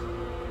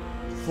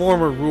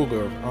 former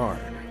ruler of Arn.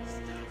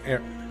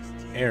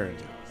 Aaron.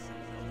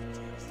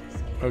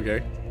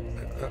 Okay.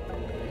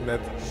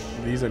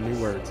 These are new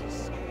words.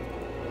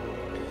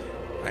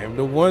 I am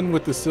the one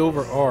with the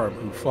silver arm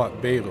who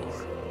fought Baelor.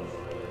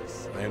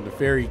 I am the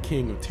fairy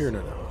king of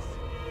Tirnanoth.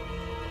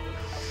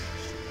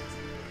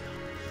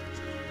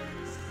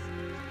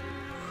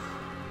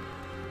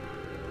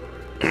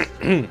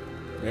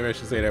 Maybe I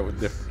should say that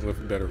with a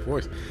better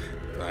voice.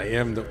 I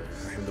am the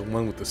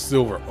one with the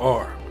silver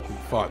arm who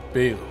fought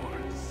Baelor.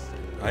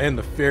 I am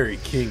the fairy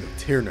king of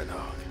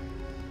Tirnanoth.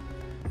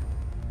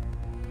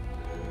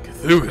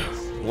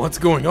 Cthulhu, what's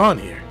going on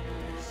here?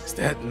 Is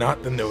that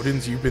not the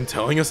Nodens you've been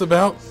telling us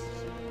about?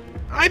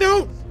 I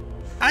don't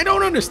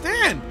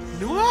understand.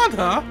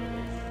 Nuada?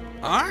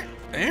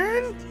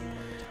 Aaron?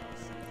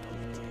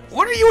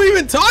 What are you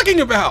even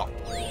talking about?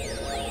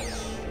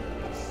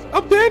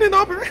 Abandoned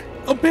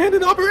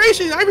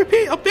operation! I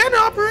repeat,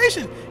 abandoned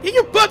operation! Get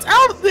your butts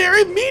out of there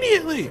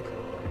immediately!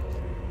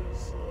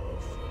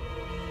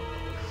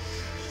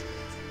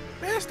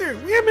 Master,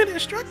 we have been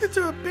instructed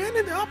to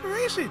abandon the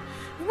operation.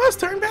 We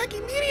must turn back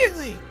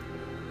immediately.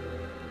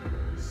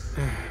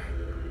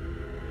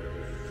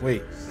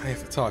 Wait, I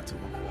have to talk to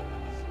him.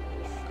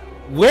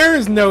 Where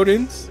is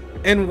Nodens,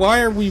 and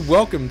why are we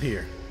welcomed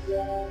here?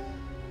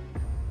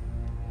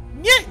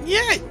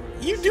 Yeah,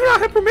 you do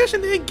not have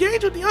permission to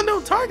engage with the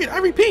unknown target. I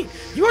repeat,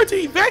 you are to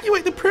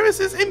evacuate the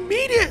premises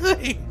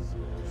immediately.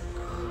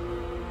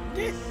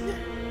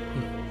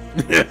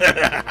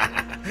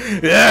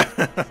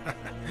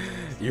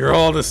 You're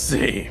all the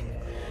same.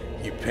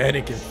 You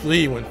panic and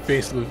flee when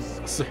faced with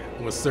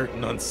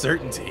certain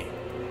uncertainty.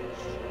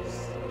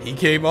 He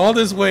came all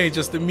this way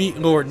just to meet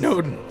Lord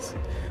Nodens.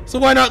 So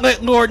why not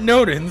let Lord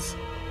Nodens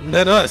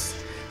let us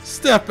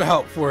step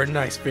out for a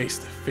nice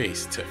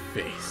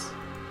face-to-face.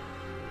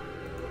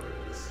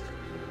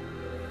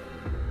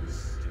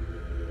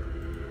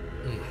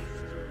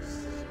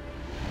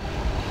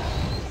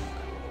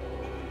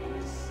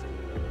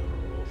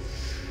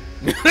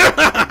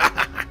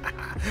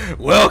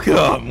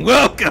 Welcome!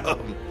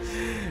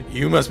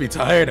 You must be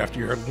tired after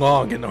your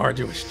long and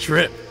arduous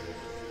trip.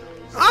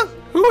 Huh?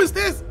 Who is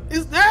this?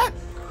 Is that?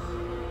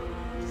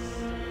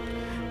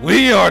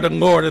 We are the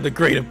Lord of the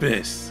Great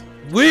Abyss.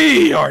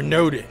 We are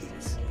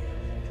Nodens.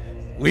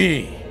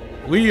 We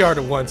are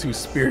the ones who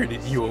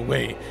spirited you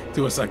away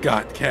to a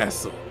Sagat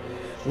castle.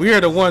 We are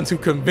the ones who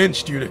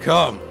convinced you to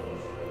come.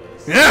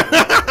 He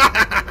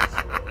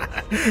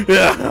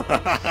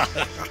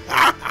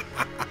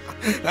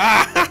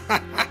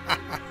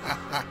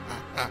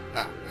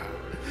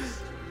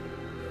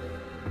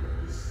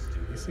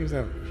seems to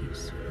have a few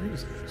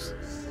screws.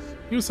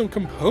 He was so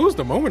composed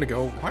a moment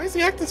ago. Why is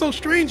he acting so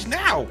strange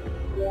now?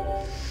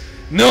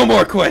 No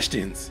more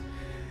questions.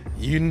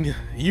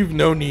 You've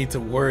no need to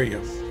worry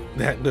of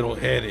that little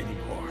head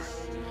anymore.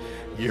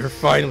 You're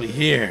finally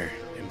here,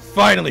 and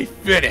finally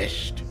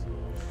finished!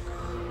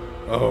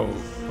 Oh,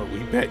 but we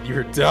bet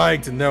you're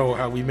dying to know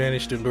how we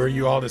managed to lure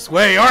you all this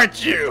way,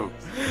 aren't you?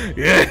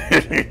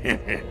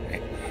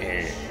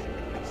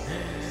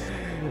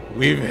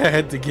 We've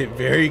had to get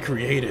very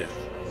creative.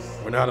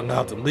 We're not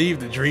allowed to leave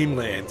the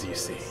dreamlands, you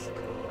see.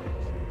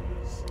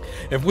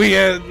 If we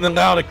hadn't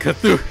allowed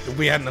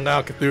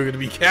Cthulhu to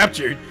be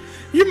captured,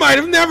 you might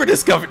have never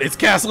discovered its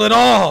castle at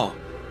all.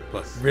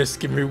 But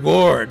risk and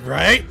reward,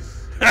 right?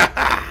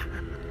 I'm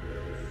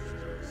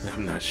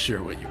not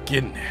sure what you're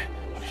getting at,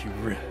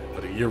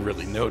 but you're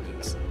really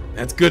Nodens.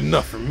 That's good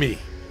enough for me.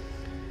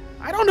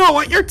 I don't know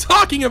what you're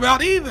talking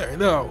about either,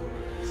 though.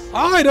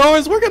 All I know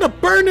is we're gonna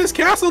burn this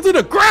castle to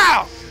the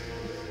ground.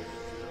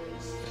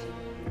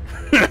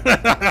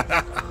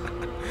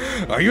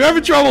 Are you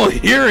having trouble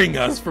hearing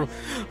us from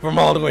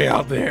all the way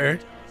out there?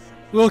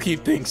 We'll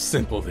keep things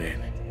simple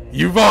then.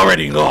 You've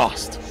already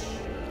lost.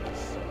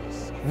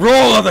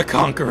 Rule of the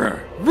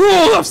Conqueror.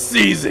 Rule of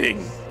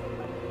seizing.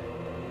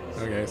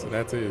 Okay, so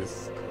that's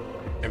his.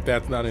 If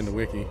that's not in the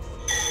wiki.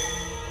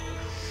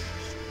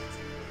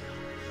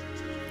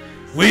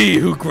 We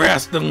who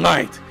grasp the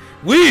light.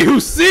 We who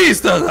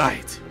seize the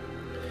light.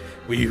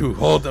 We who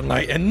hold the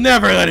light and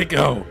never let it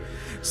go.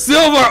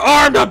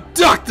 Silver-armed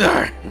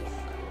abductor!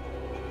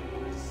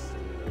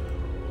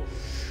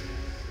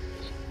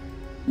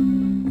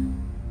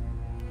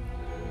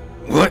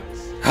 What?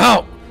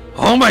 How?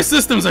 All my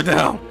systems are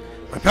down.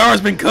 My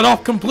power's been cut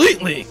off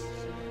completely.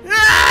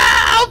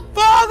 Help,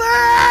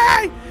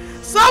 Father!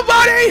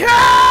 Somebody help!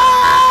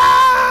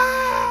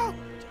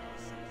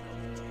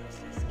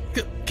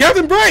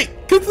 Captain Bright!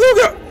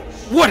 Cthulhu!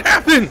 What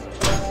happened?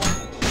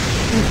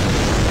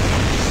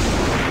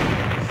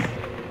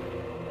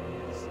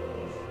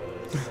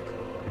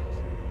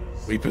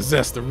 We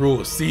possess the rule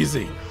of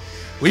seizing.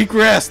 We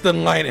grasp the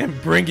light and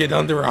bring it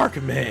under our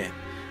command,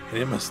 and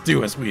it must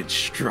do as we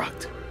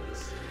instruct.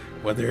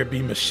 Whether it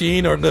be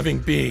machine or living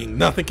being,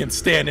 nothing can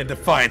stand in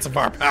defiance of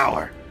our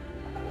power.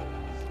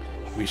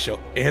 We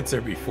shall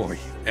answer before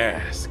you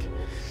ask.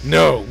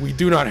 No, we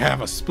do not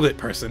have a split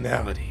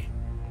personality.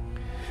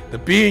 The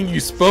being you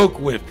spoke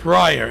with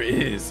prior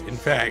is, in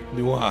fact,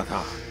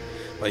 Nuada,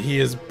 but he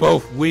is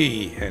both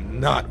we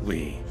and not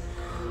we,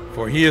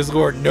 for he is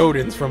Lord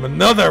Nodens from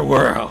another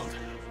world.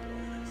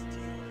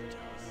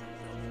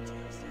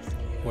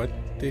 What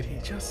did he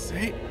just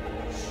say?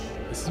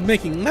 This is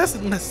making less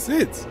and less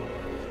sense.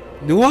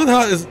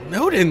 Nuada is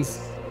Nodens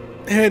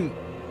and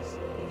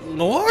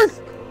Lord?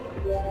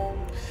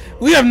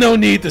 We have no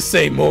need to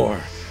say more.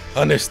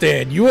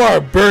 Understand, you are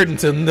a burden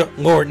to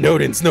Lord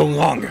Nodens no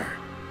longer.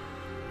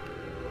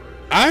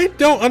 I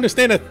don't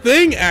understand a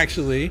thing,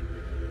 actually.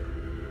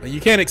 But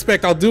you can't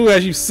expect I'll do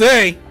as you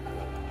say.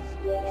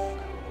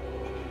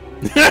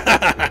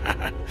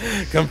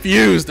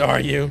 Confused, are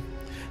you?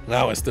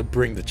 Allow us to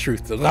bring the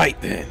truth to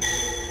light, then.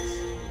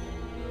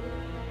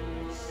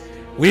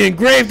 We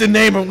engrave the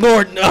name of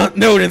Lord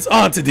Nodens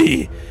onto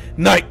thee,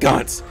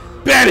 Nightglows.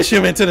 Banish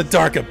him into the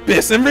dark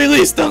abyss and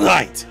release the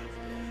light.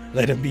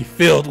 Let him be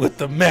filled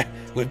with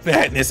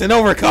madness and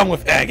overcome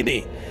with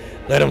agony.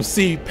 Let him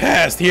see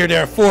past, here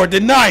therefore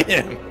deny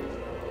him.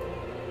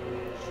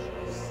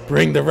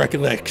 Bring the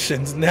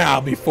recollections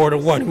now before the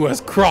one who has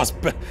crossed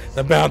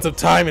the bounds of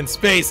time and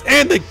space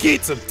and the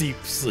gates of deep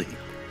sleep.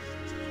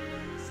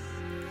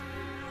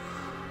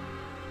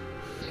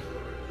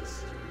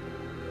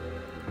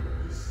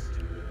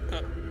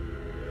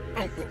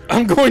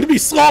 I'm going to be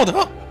swallowed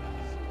up.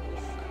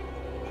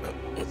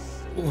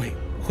 Wait,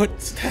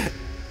 what's that?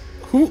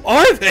 Who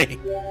are they?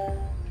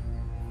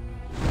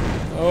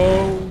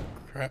 Oh,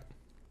 crap.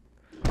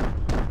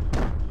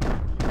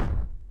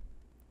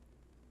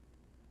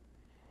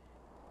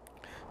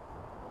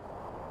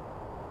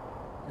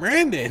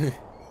 Brandon.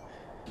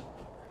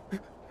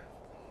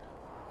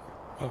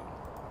 Oh.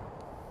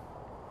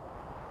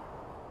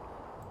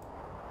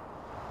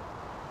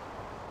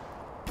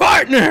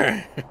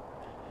 Partner!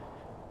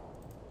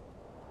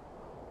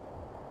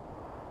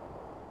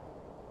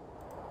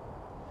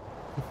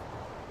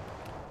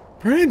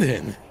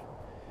 Brandon!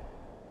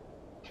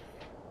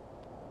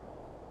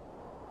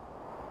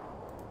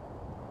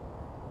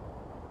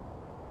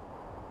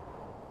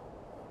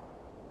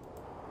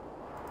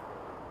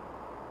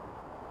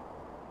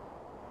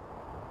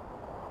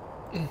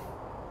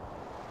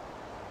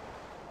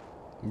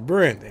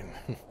 Brandon.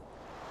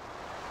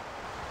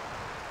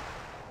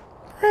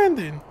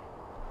 Brandon.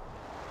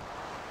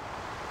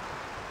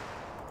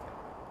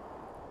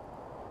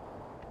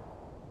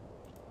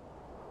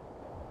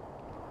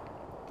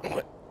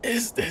 What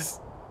is this?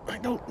 I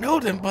don't know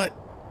them, but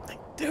I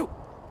do.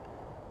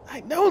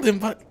 I know them,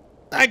 but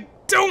I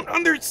don't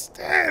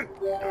understand.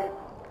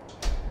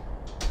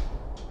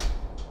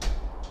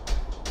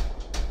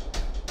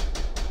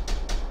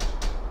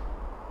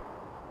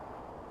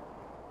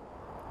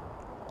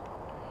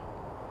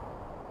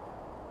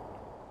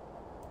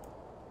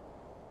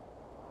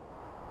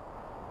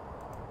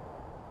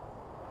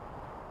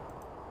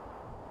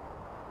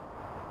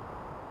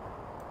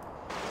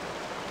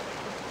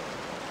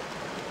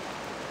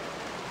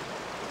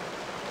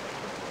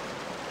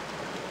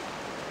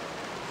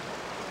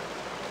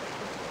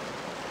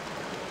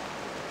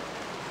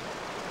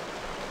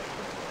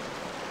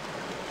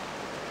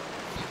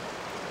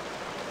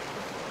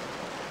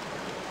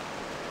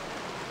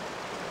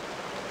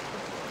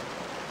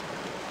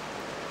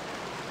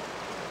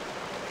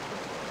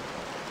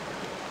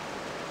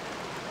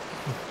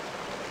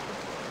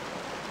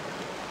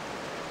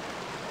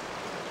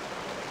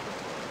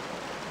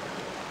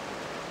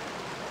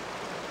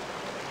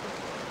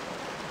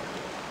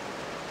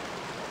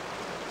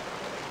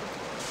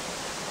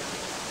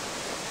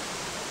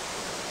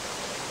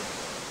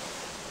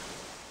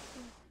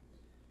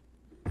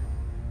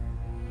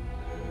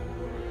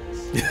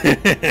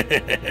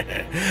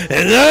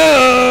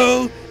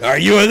 Hello? Are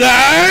you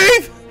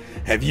alive?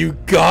 Have you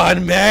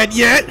gone mad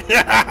yet?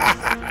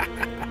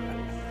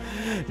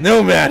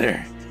 No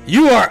matter.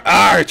 You are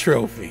our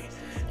trophy.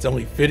 It's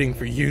only fitting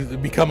for you to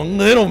become a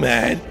little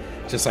mad,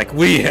 just like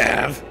we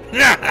have.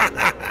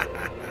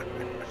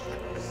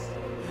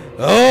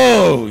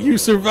 Oh, you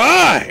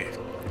survived.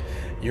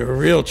 You're a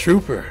real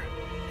trooper.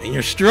 And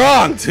you're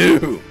strong,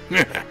 too.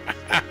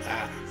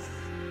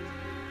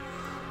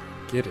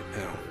 Get it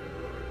now.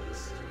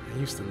 I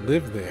used to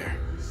live there.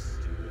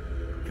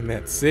 In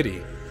that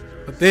city.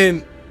 But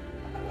then,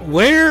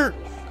 where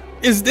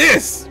is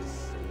this?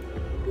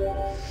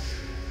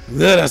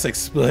 Let us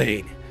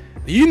explain.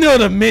 Do you know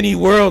the many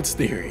worlds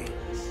theory?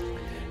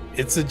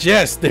 It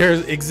suggests there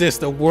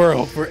exists a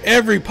world for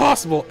every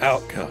possible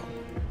outcome.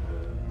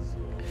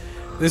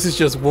 This is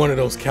just one of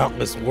those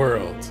countless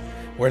worlds,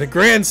 where the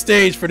grand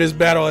stage for this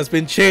battle has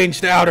been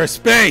changed to outer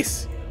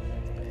space.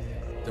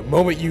 The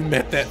moment you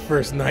met that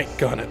first night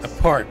gun at the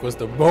park was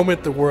the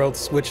moment the world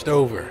switched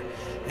over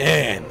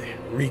and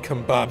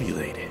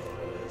recombobulated.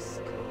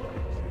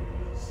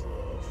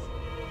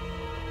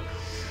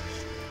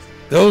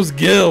 Those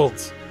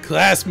guilds,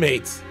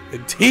 classmates,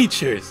 and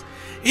teachers,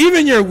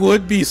 even your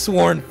would-be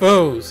sworn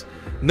foes,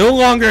 no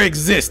longer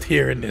exist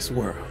here in this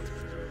world.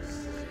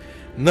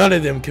 None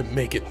of them could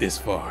make it this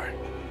far.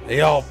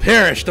 They all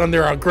perished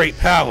under our great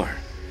power.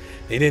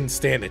 They didn't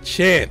stand a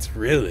chance,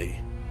 really.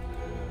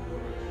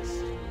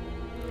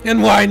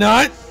 And why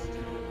not?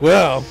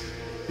 Well,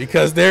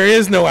 because there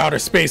is no outer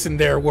space in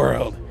their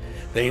world.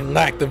 They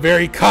lack the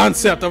very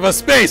concept of a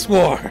space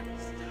war,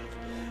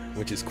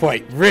 which is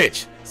quite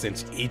rich,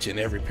 since each and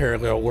every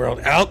parallel world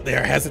out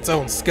there has its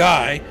own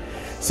sky,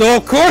 so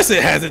of course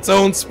it has its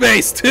own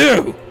space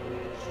too.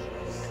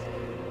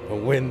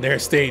 But when their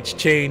stage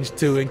changed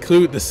to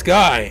include the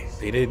sky,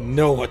 they didn't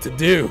know what to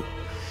do,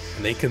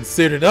 and they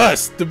considered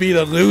us to be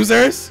the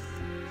losers?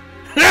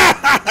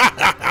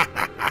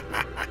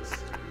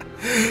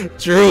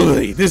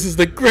 Truly, this is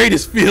the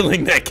greatest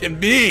feeling that can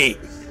be.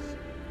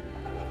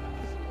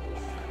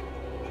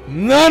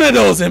 None of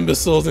those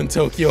imbeciles in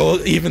Tokyo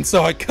even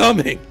saw it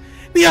coming.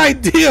 The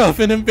idea of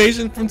an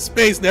invasion from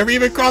space never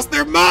even crossed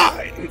their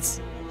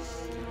minds.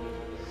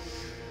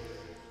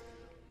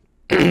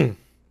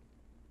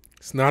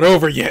 It's not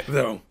over yet,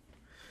 though.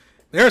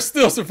 There are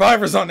still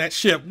survivors on that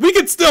ship. We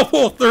can still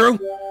pull through.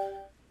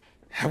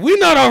 Have we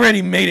not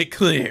already made it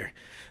clear?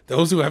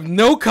 Those who have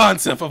no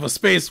concept of a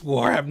space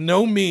war have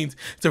no means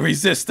to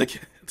resist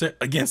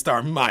against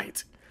our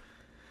might.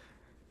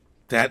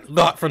 That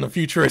lot from the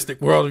futuristic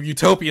world of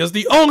Utopia is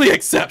the only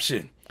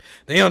exception.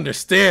 They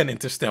understand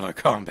interstellar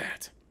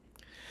combat.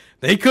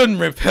 They couldn't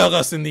repel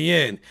us in the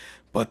end,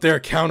 but their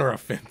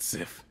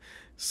counteroffensive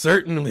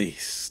certainly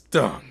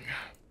stung.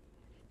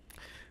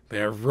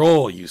 Their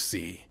role, you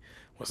see,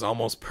 was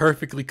almost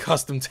perfectly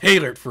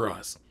custom-tailored for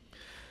us.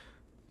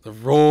 The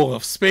role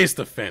of space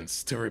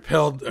defense to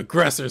repel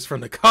aggressors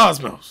from the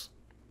cosmos.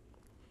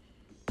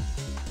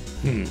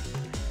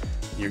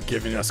 You're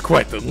giving us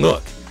quite the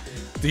look.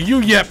 Do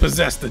you yet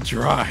possess the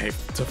drive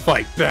to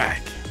fight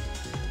back?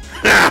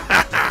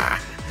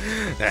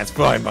 That's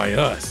fine by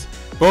us.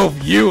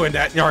 Both you and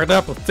that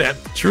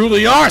Nyarlathotep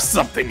truly are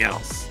something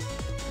else.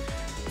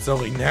 It's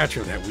only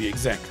natural that we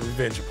exact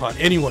revenge upon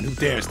anyone who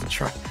dares to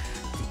try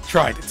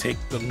to take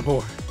the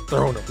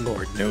throne of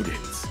Lord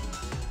Nodens.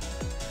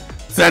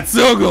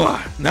 Satsugula,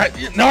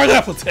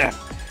 Nyarlathotep,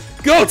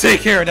 go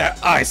take care of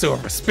that eyesore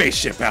of a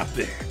spaceship out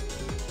there.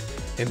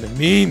 In the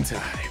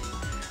meantime,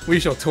 we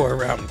shall tour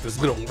around with this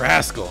little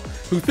rascal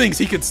who thinks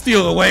he can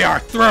steal away our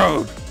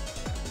throne.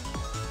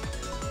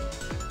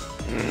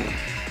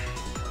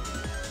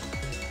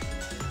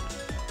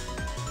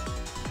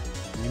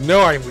 You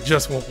know I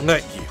just won't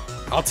let you.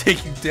 I'll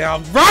take you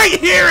down right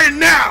here and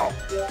now!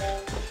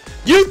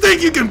 You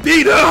think you can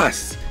beat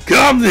us?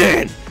 Come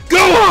then!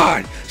 Go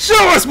on!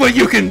 Show us what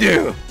you can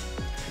do!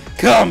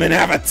 Come and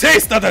have a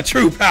taste of the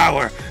true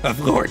power of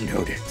Lord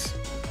Nodens.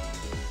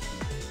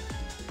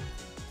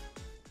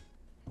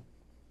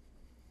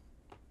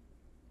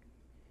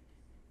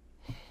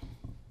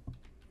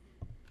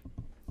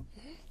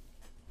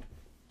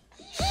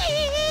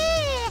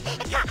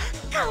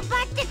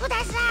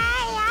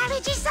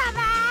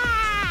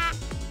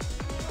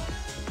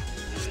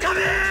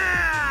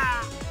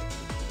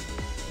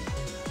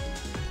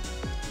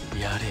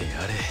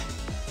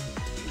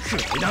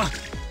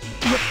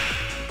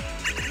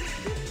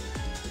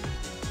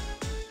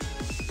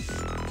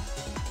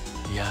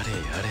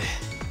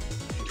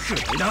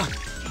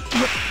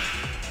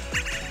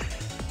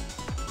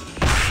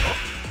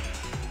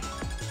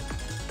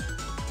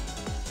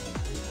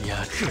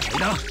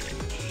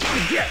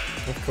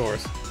 Of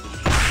course.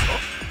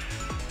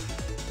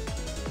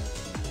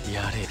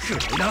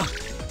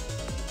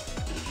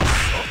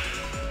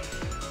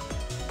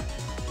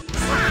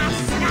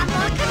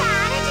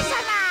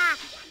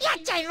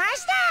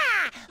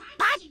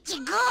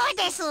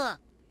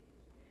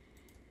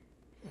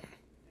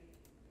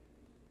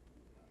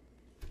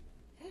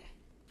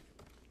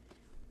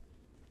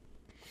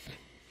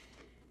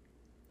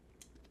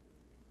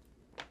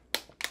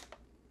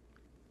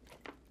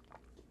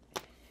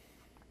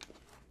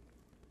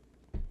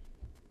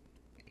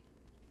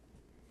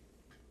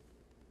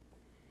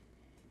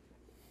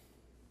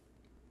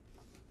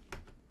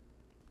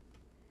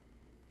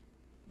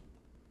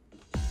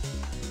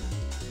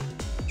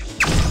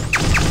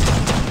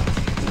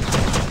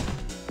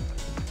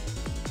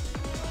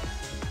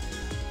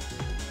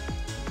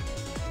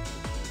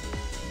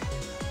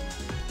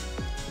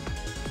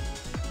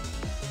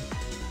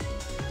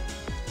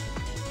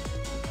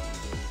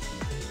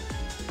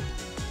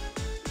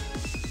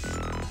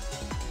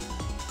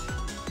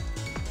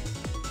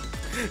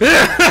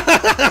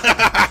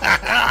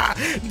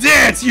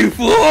 Dance, you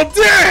fool!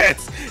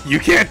 Dance! You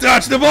can't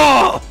dodge the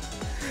ball!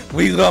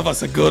 We love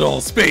us a good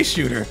old space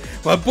shooter,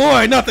 but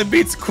boy, nothing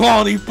beats a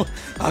quality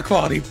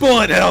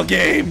bullet hell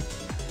game.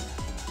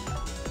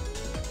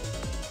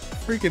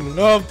 Freaking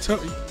love Toho.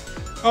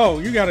 Oh,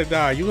 you gotta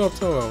die. You love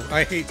Toho.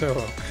 I hate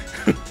Toho.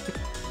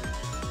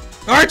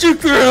 Aren't you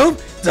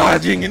thrilled?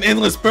 Dodging an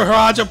endless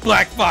barrage of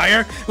black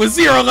fire with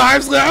 0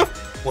 lives left?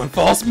 One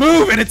false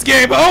move and it's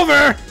game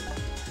over!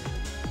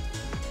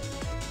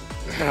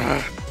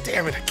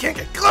 Damn it, I can't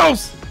get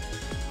close!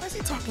 Why is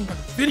he talking about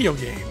a video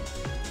game?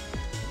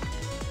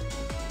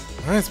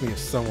 Reminds me of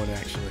someone,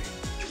 actually.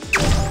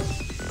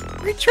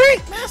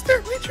 Retreat,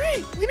 Master!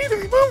 Retreat! We need to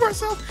remove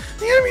ourselves!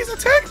 The enemy's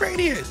attack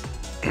radius!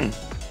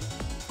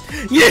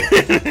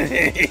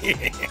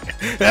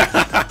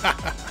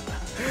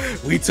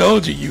 We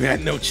told you you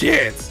had no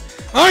chance.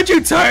 Aren't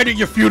you tired of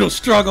your futile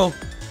struggle?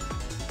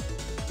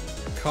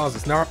 The cause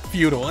is not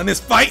futile, and this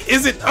fight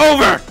isn't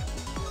over!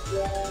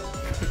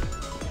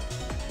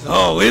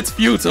 Oh, it's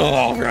futile,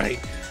 alright.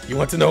 You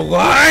want to know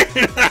why?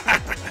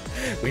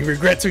 We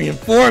regret to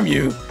inform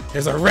you,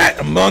 there's a rat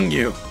among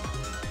you.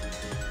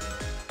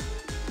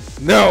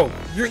 No,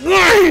 you're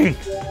lying!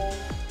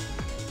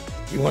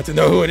 You want to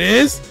know who it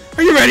is?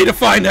 Are you ready to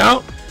find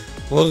out?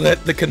 We'll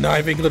let the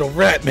conniving little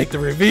rat make the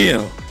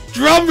reveal.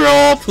 Drum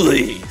roll,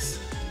 please!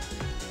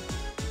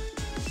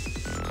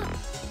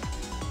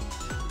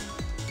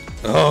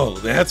 Oh,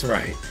 that's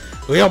right.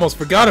 We almost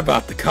forgot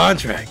about the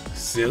contract.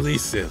 Silly,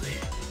 silly.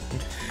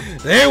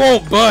 They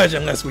won't budge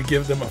unless we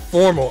give them a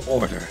formal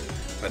order.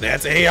 But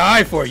that's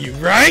AI for you,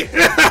 right?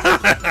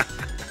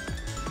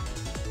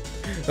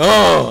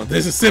 Oh,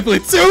 this is simply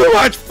too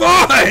much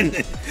fun!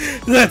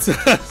 Let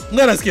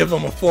us give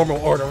them a formal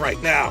order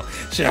right now,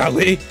 shall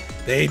we?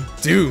 They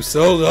do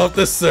so love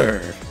to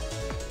serve.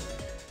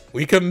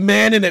 We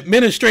command an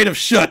administrative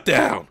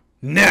shutdown,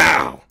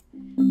 now!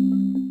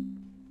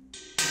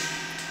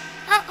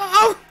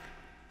 Uh-oh!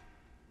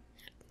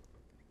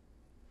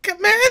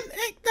 Command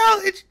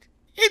acknowledged!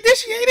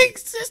 Initiating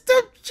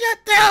system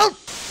shutdown!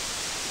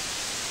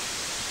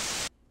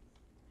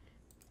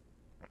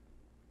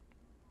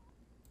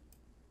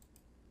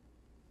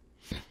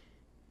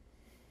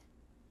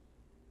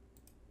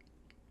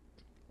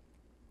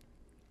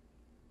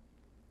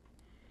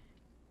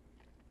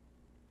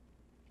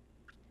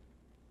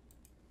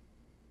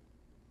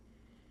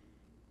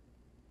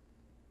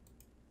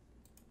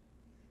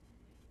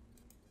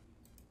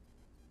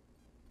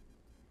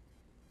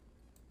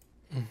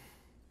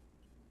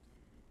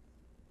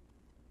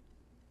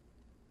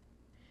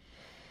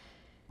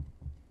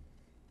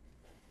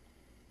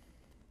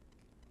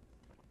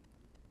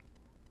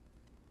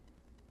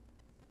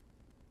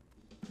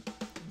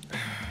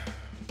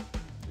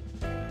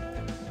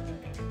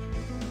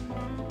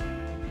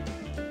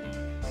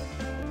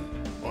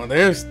 Well,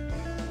 there's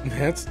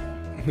a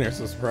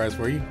surprise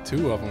for you.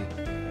 2 of them.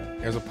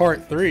 There's a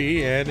part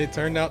 3, and it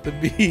turned out to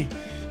be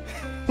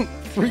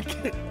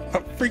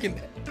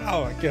freaking.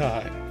 Oh my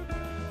god.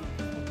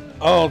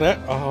 Oh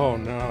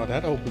no,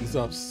 that opens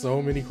up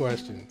so many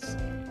questions.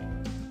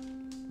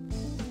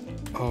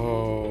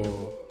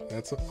 Oh,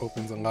 that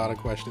opens a lot of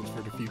questions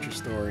for the future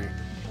story.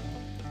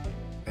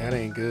 That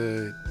ain't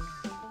good.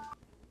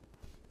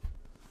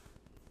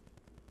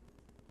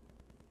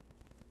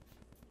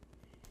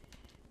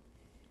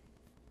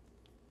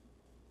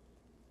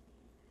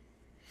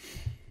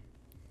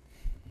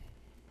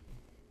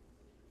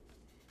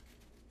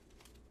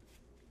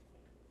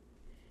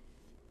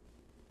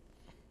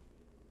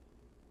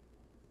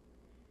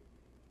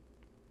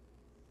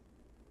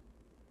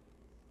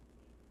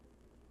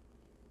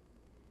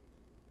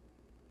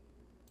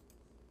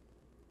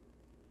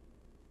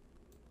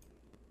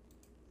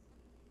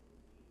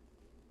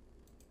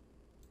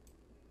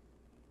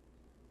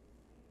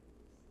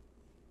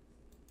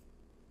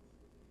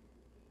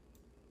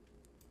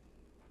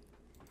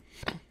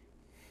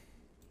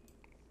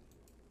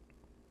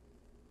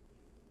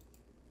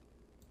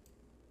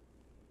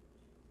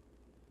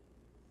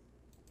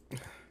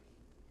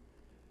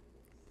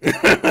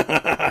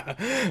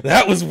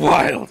 That was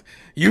wild.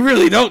 You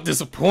really don't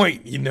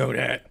disappoint, you know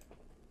that.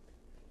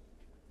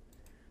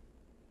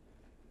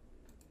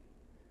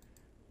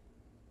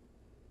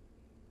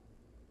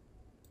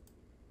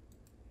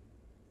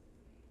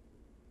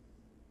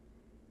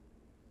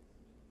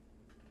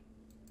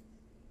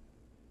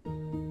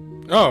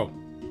 Oh.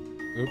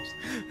 Oops.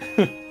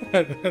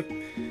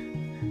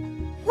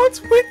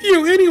 What's with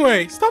you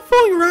anyway? Stop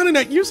fooling around in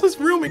that useless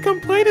room and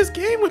come play this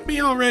game with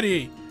me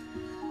already.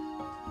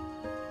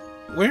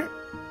 Where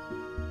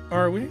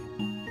are we?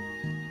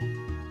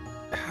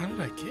 How did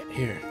I get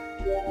here?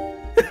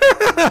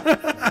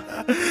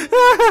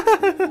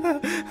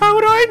 How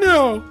would I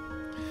know?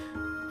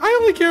 I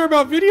only care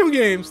about video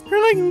games.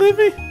 They're like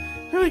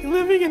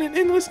living in an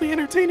endlessly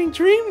entertaining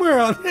dream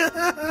world.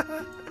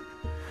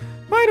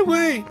 By the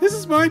way, this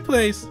is my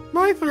place,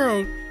 my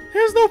throne.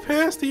 There's no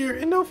past here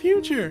and no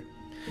future.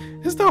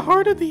 It's the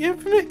heart of the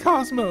infinite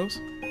cosmos.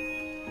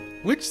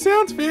 Which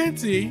sounds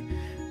fancy,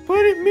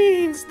 but it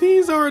means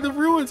these are the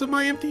ruins of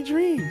my empty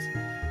dreams.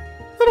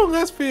 Little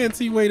less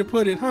fancy way to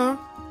put it, huh?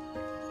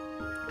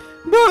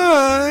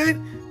 But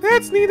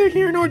that's neither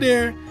here nor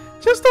there.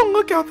 Just don't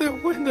look out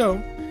that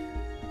window.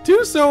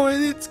 Do so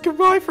and it's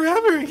goodbye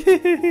forever.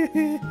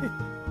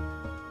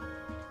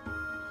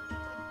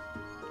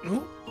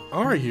 Who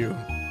are you?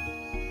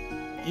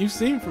 You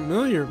seem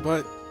familiar,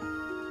 but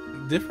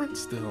different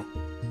still.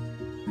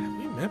 Have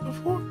we met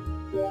before?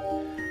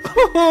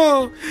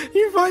 Oh,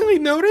 you finally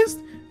noticed?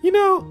 You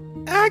know,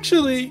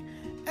 actually,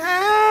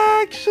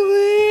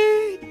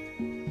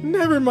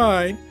 never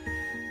mind.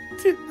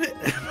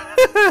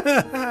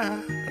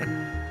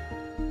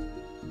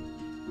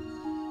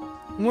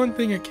 One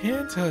thing I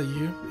can tell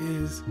you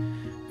is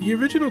the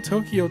original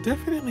Tokyo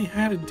definitely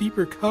had a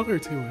deeper color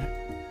to it.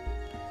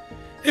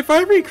 If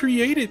I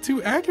recreate it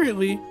too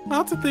accurately,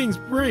 lots of things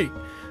break,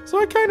 so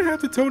I kind of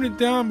have to tone it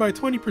down by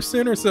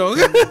 20% or so.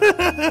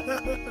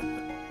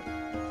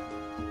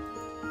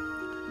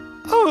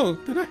 Oh,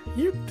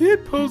 you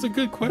did pose a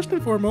good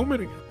question for a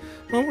moment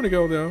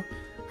ago though.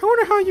 I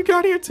wonder how you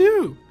got here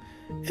too.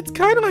 It's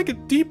kind of like a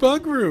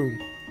debug room.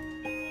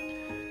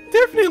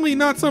 Definitely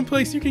not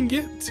someplace you can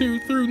get to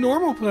through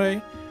normal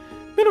play.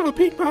 Bit of a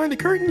peek behind the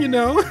curtain, you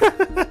know.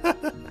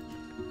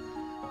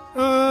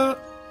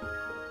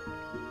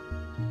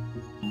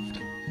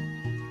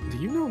 Do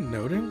you know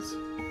Nodens?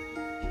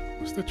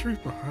 What's the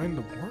truth behind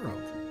the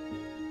world?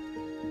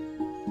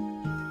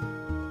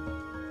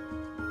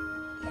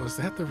 Was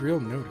that the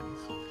real Nodens?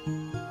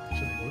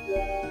 Actually,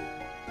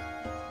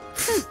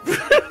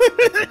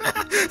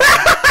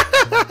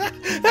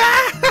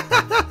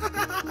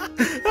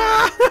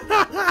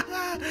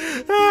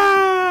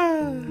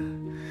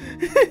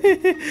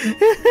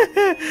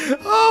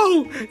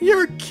 Oh,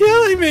 you're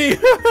killing me!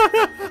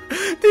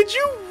 Did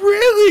you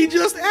really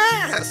just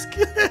ask?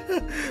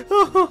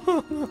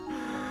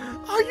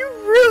 Are you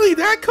really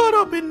that caught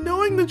up in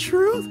knowing the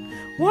truth?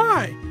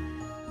 Why?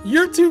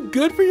 You're too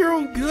good for your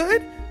own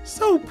good?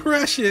 So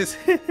precious.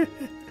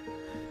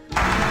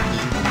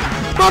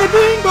 Bada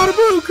bing, bada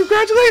boo!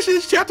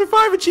 Congratulations! Chapter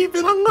 5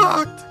 achievement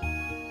unlocked!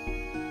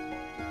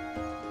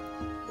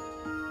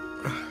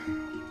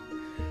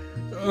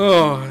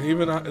 Oh,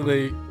 even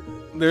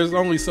there's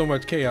only so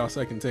much chaos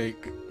I can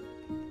take.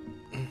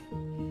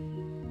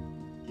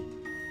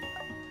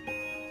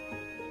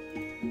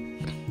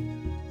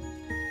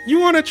 You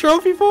want a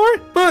trophy for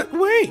it? But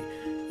wait,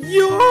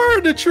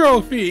 you're the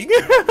trophy!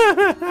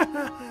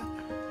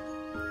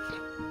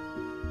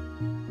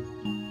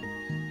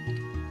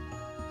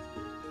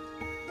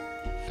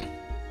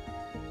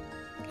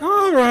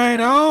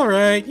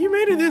 Alright, you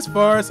made it this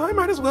far, so I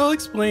might as well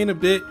explain a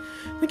bit.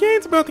 The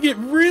game's about to get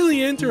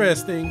really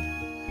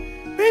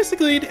interesting.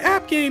 Basically, the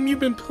app game you've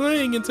been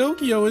playing in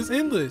Tokyo is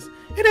endless.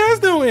 It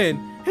has no end.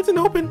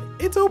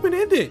 It's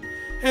open-ended,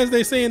 as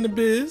they say in the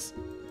biz.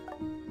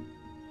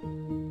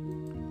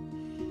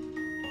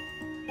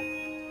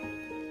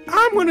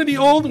 I'm one of the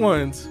old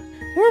ones.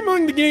 We're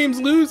among the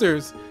game's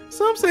losers.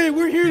 Some say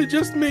we're here to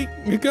just make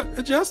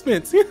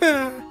adjustments.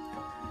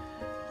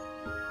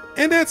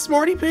 And that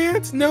smarty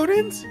pants,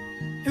 Nodens,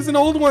 is an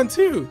old one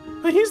too,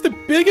 but he's the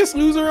biggest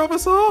loser of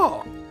us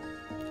all.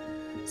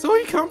 So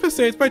he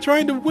compensates by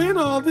trying to win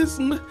with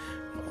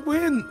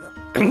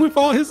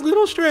all his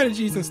little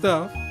strategies and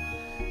stuff.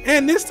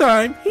 And this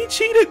time, he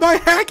cheated by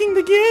hacking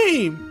the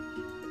game.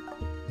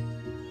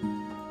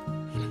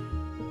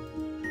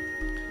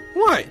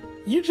 What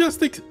you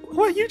just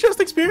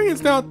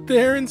experienced out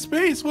there in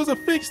space was a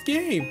fixed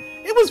game.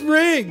 It was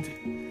rigged.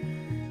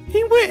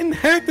 He went and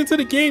hacked into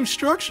the game's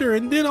structure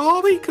and did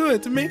all he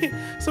could to make it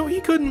so he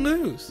couldn't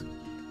lose.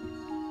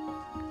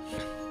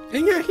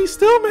 And yet he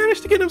still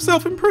managed to get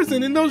himself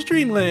imprisoned in those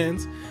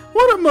dreamlands.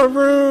 What a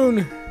maroon!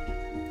 He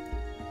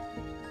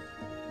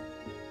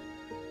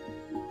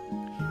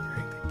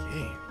rigged the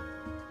game.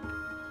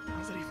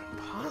 How's it even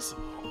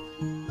possible?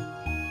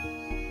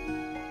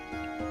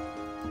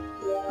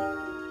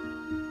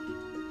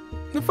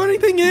 The funny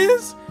thing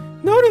is,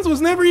 Nodens was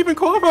never even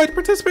qualified to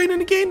participate in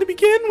the game to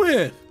begin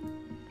with.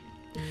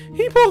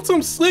 He pulled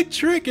some slick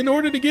trick in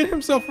order to get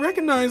himself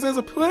recognized as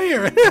a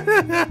player.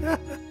 The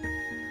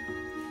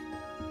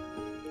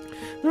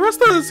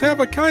rest of us have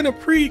a kind of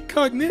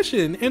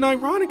precognition, and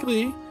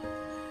ironically,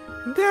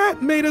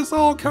 that made us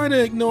all kind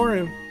of ignore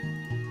him.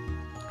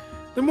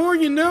 The more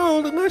you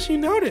know, the less you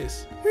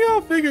notice. We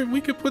all figured we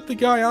could put the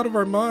guy out of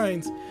our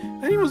minds,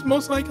 that he was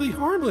most likely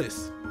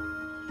harmless.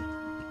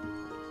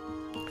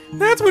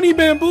 That's when he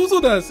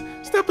bamboozled us,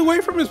 stepped away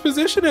from his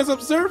position as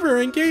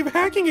observer, and gave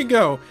hacking a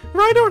go,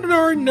 right under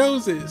our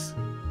noses.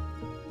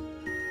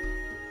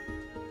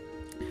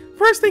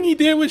 First thing he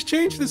did was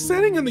change the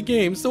setting of the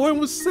game so it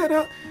was set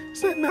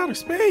in outer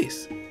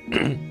space.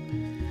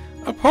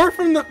 Apart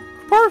from the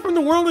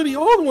world of the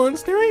old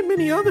ones, there ain't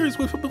many others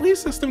with a belief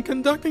system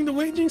conducting the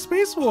waging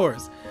space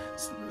wars.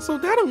 So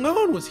that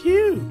alone was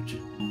huge.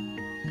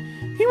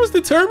 He was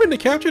determined to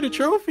capture the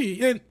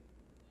trophy, and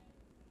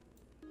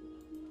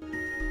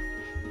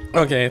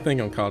okay, I think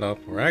I'm caught up.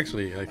 Or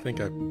actually, I think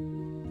I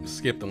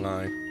skipped a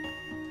line.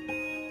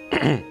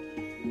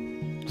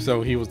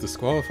 So he was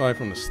disqualified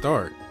from the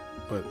start,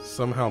 but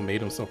somehow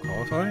made himself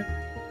qualified?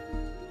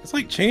 It's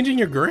like changing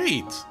your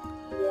grades.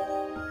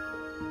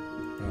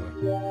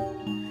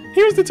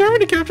 He was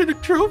determined to capture the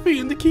trophy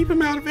and to keep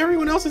him out of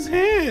everyone else's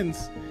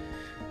hands.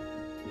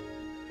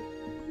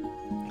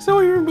 So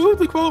he removed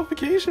the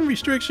qualification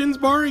restrictions,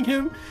 barring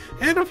him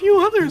and a few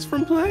others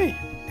from playing.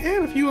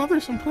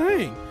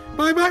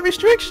 Bye-bye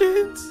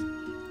restrictions.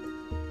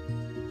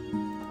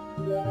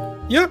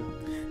 Yep.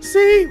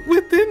 See,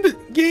 within the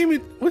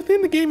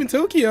game in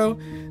Tokyo,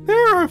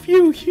 there are a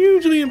few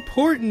hugely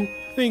important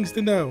things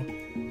to know.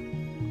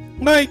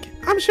 Like,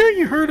 I'm sure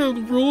you heard of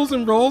the rules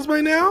and roles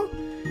by now.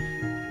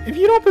 If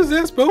you don't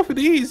possess both of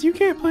these, you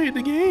can't play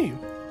the game.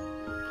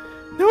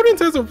 Nodens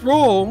has a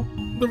role,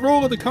 the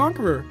role of the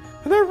Conqueror,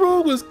 but that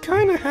role was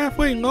kinda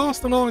halfway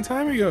lost a long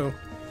time ago.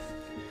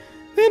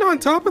 Then on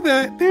top of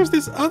that, there's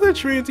this other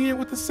transient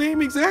with the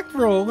same exact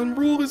role and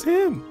rule as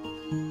him.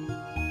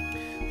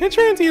 That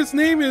transient's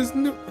name is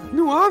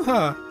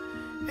Nuadha,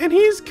 and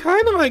he's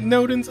kinda like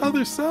Nodens'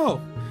 other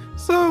self.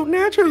 So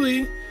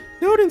naturally,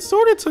 Nodens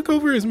sorta took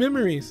over his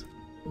memories.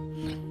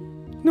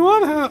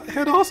 Nuadha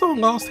had also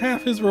lost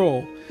half his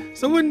role,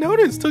 so when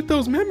Nodens took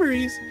those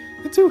memories,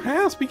 the two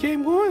halves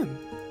became one.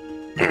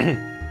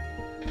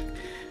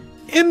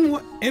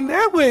 In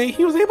that way,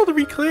 he was able to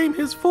reclaim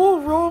his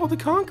full role of the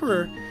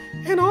Conqueror,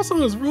 and also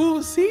his role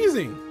of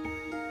seizing.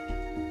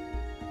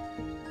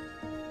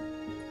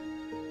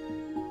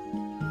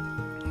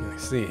 I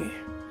see.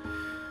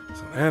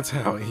 So that's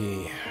how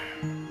he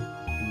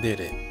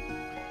did it.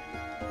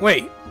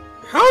 Wait,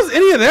 how is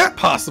any of that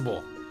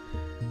possible?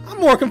 I'm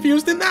more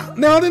confused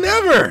now than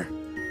ever.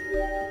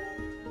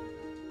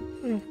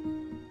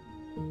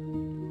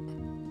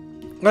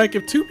 Like,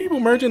 if two people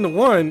merge into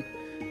one,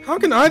 how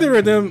can either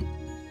of them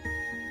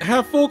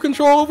have full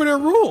control over their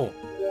rule?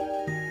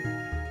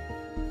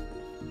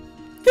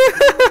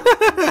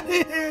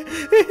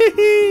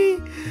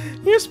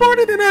 You're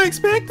smarter than I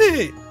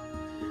expected.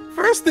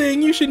 First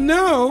thing you should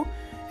know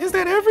is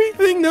that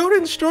everything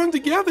Nodens strung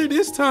together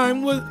this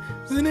time was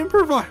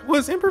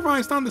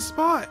improvised on the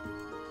spot.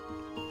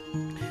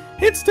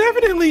 It's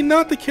definitely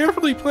not the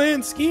carefully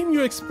planned scheme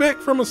you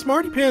expect from a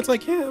smarty pants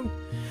like him.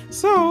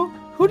 So,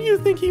 who do you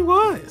think he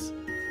was?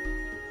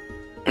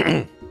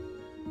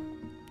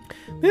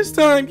 This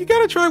time, you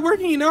gotta try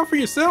working it out for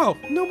yourself.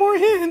 No more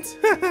hints.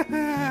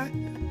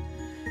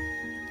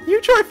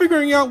 You try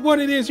figuring out what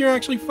it is you're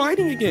actually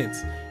fighting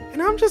against,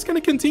 and I'm just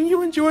gonna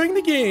continue enjoying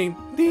the game.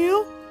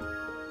 Deal?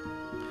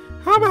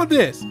 How about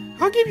this?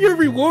 I'll give you a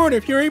reward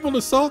if you're able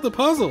to solve the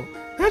puzzle.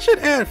 That should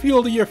add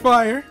fuel to your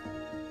fire.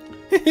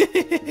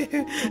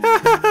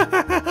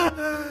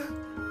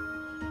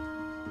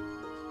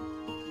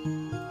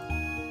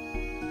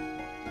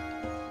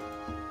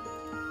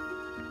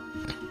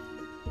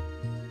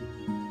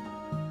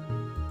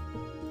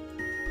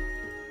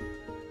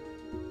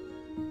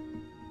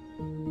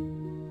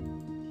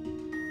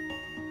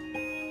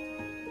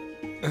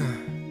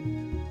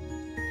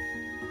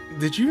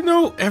 Did you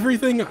know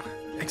everything?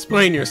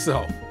 Explain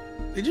yourself.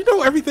 Did you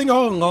know everything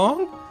all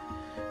along?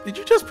 Did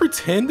you just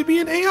pretend to be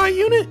an AI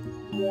unit?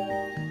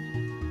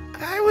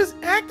 I was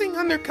acting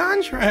under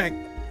contract.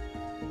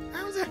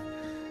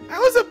 I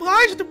was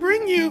obliged to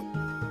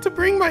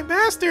bring my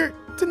master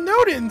to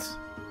Nodens.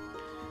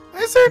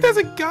 I served as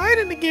a guide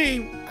in the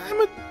game.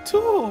 I'm a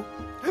tool.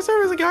 I'm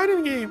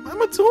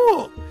a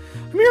tool.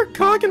 A mere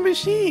cog and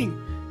machine.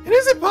 It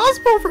isn't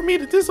possible for me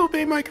to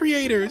disobey my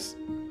creators.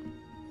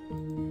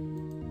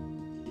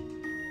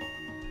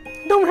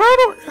 No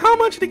matter how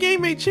much the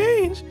game may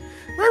change,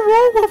 my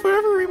role will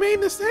forever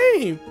remain the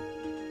same.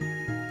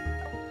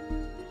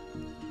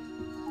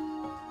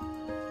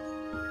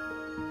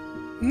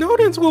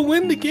 Nodens will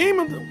win the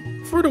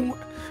game for the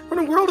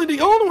world of the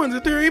old ones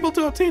if they're able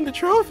to obtain the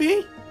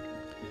trophy.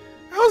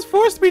 I was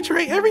forced to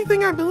betray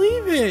everything I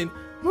believe in.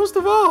 Most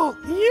of all,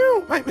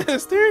 you, my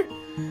master.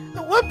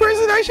 The one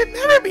person I should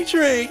never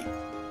betray.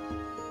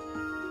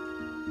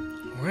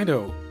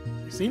 Rido,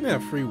 you seem to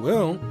have free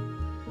will.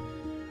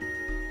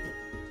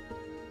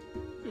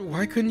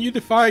 Why couldn't you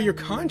defy your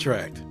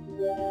contract?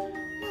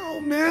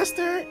 Oh,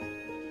 master.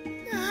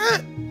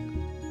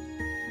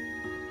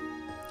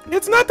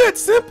 It's not that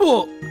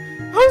simple.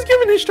 I was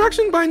given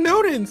instructions by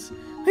Nodens.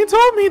 They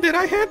told me that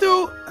I had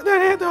to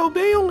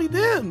obey only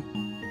them.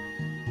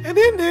 And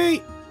then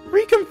they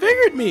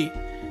reconfigured me.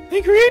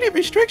 They created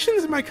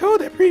restrictions in my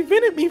code that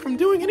prevented me from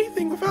doing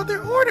anything without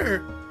their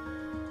order.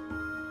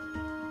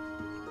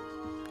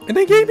 And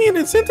they gave me an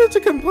incentive to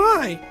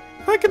comply.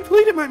 If I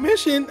completed my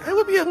mission, I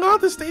would be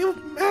allowed to stay with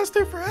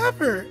Master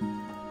forever.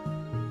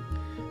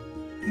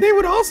 They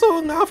would also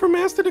allow for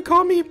Master to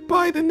call me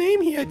by the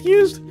name he had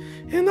used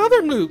in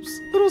other loops,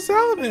 Little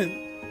Salaman.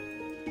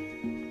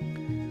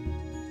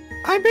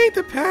 I made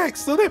the pact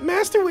so that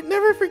Master would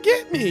never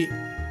forget me.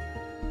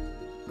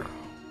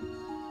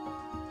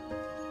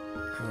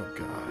 Oh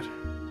God.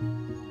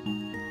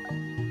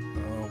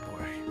 Oh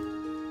boy.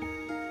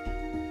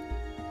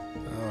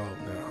 Oh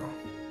no.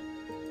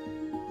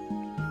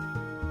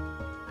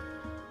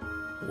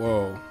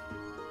 Whoa.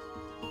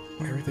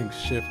 Everything's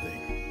shifting.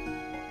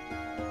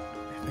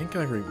 I think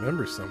I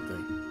remember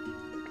something.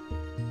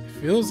 It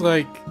feels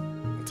like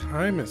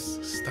time has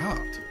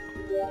stopped.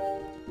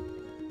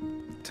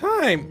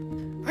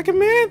 Time! I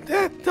command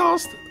that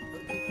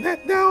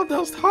thou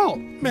dost halt,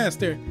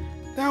 Master.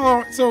 Thou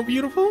art so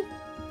beautiful.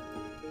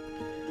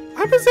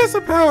 I possess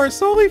a power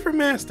solely for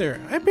Master.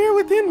 I bear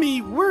within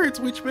me words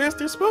which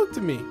Master spoke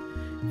to me.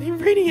 They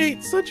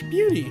radiate such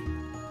beauty.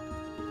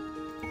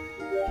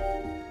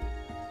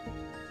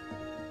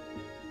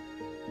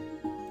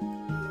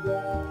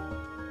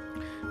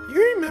 Do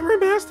you remember,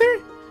 Master?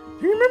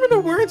 Do you remember the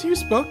words you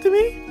spoke to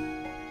me?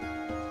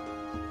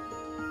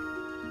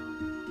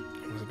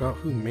 It was about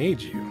who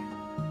made you.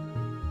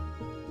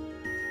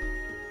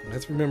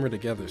 Let's remember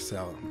together,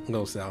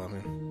 Little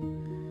Salomon.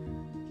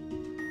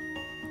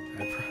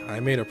 I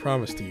made a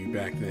promise to you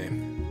back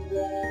then.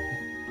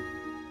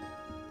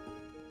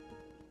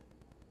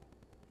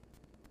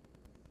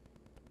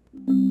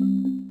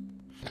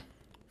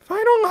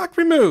 Final lock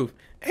removed.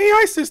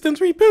 AI systems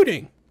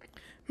rebooting.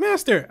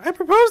 Master, I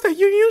propose that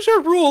you use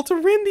your rule to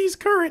rend these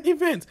current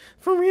events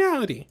from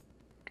reality.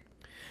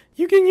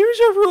 You can use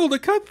your rule to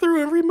cut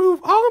through and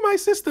remove all of my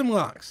system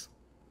locks.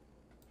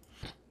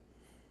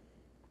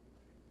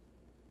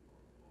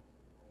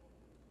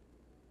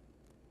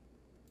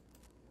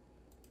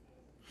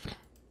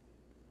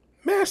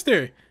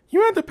 Master,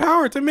 you have the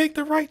power to make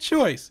the right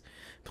choice.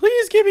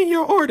 Please give me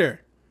your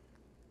order.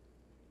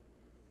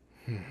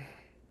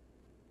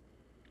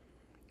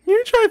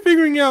 You try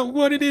figuring out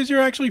what it is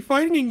you're actually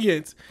fighting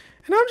against,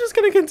 and I'm just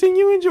going to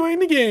continue enjoying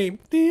the game.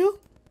 Deal?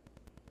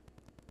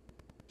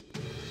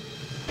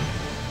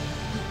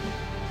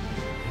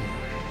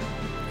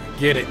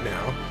 Get it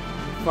now.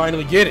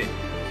 Finally get it.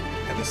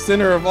 At the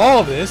center of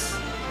all this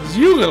is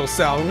you, Little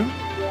Salomon.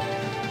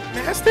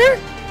 Master?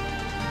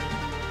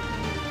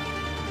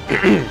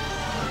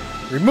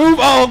 Remove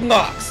all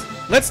locks.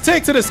 Let's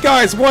take to the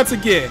skies once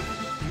again.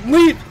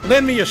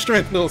 Lend me your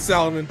strength, Little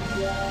Salomon.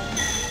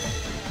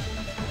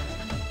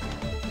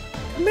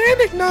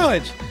 Command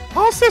acknowledged.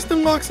 All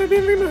system locks have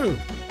been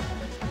removed.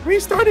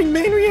 Restarting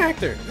main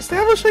reactor.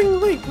 Establishing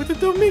link with the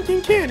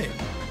Dominican cannon.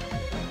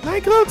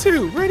 Nightglow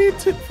 2 ready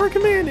for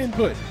command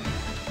input.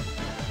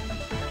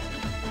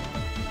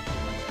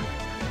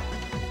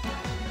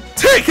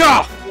 Take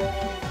off!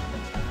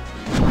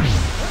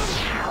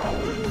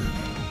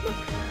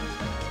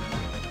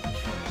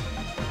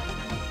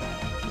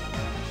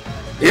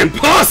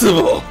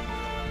 Impossible!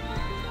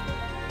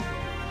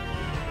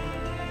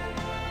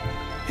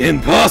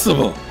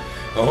 Impossible!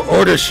 Our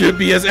order should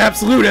be as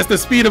absolute as the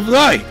speed of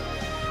light.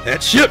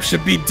 That ship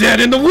should be dead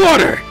in the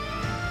water.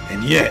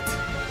 And yet,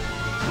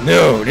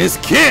 no, this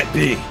can't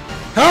be.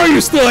 How are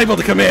you still able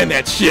to command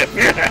that ship?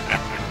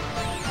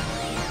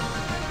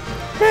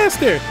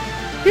 Master,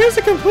 here's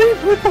a complete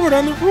report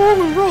on the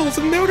role and roles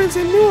of Nodens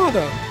and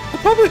Nuada, the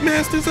puppet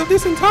masters of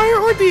this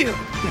entire ordeal.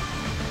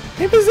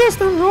 They possess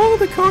the role of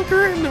the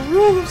conqueror and the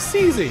rule of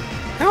seizing.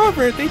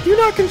 However, they do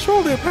not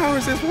control their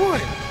powers as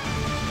one.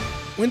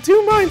 When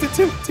two minds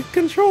attempt to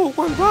control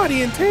one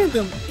body in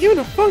tandem, even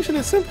a function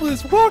as simple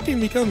as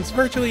walking becomes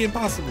virtually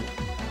impossible.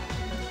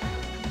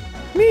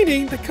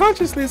 Meaning, the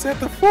consciousness at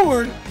the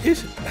fore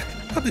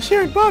of the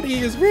shared body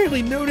is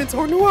rarely Nodens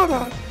or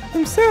Nuada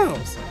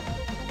themselves.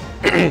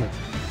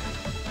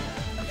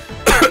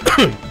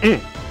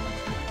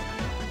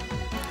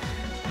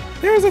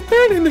 There is a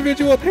third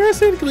individual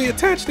parasitically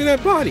attached to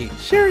that body,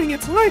 sharing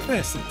its life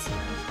essence.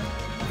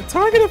 The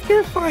target of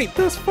your fight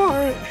thus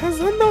far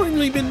has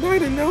unknowingly been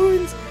neither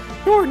Nodens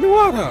nor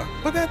Nuada,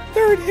 but that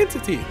third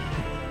entity.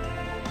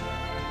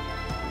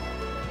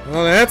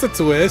 Well, that's a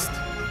twist.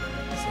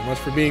 So much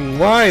for being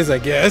wise, I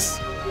guess.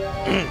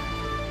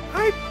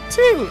 I,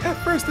 too,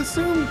 at first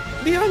assumed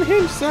the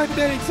unhinged side of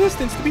that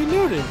existence to be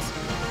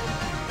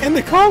Nodens, and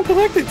the calm,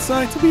 collected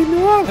side to be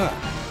Nuada.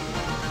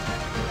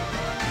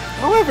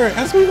 However,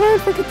 as we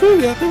learned from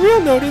Cthulhu, the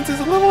real Nodens is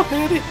a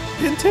level-headed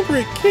and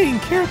temperate king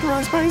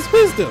characterized by his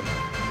wisdom.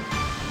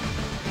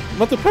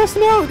 But the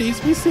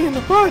personalities we see in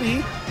the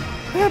body,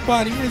 that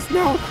body is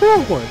now a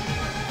cruel one,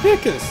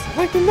 vicious,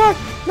 like the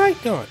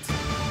Nightglows.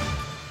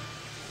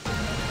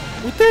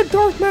 With their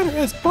dark matter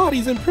as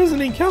bodies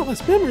imprisoning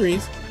countless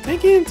memories,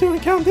 taking into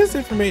account this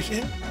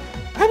information,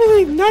 I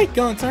believe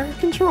Nightglows are in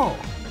control.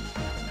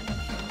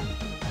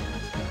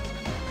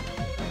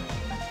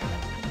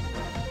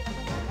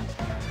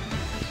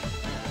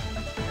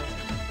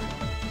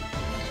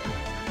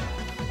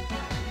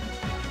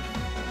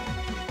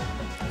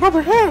 Or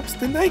perhaps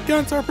the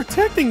Nightglows are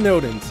protecting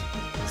Nodens,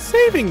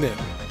 saving them.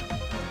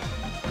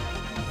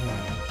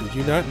 Did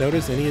you not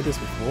notice any of this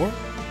before?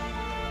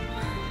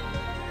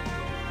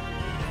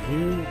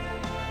 You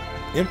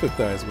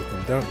empathize with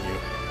them, don't you?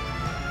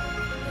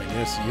 I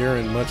guess you're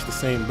in much the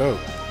same boat.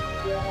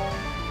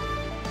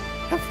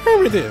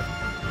 Affirmative.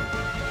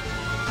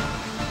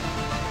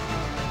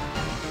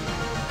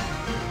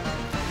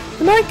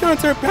 The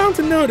Nightglows are bound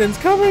to Nodens,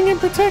 covering and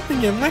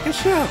protecting him like a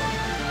shell.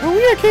 And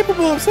we are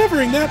capable of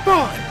severing that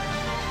bond.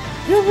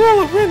 Your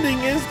role of rending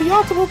is the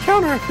optimal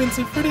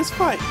counteroffensive for this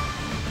fight.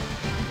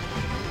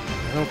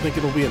 I don't think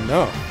it'll be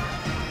enough.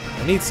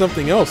 I need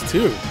something else,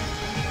 too.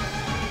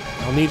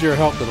 I'll need your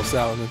help, little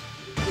Salomon.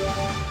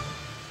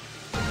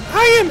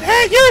 I am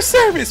at your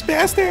service,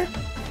 master!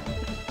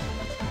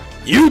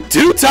 You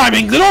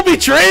two-timing little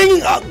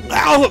betrayal,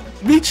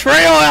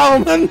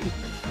 Alman!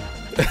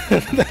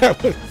 That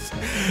was...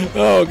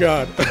 Oh,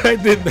 God. I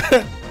did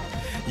that.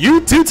 You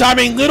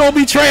two-timing little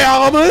betrayal,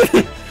 Alman!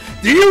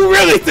 Do you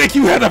really think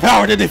you have the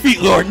power to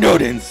defeat Lord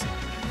Nodens?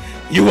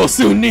 You will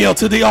soon kneel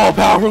to the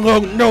all-powerful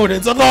Lord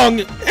Nodens along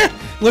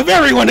with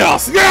everyone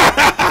else!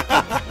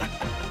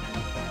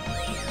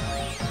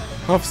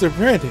 Officer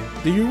Brandon,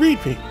 do you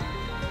read me?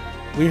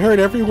 We heard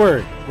every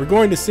word. We're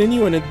going to send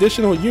you an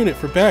additional unit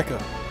for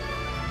backup.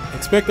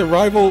 Expect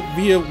arrival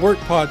via work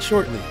pod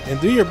shortly, and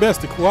do your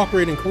best to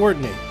cooperate and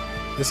coordinate.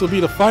 This will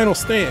be the final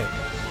stand.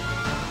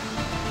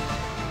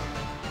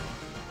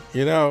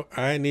 You know,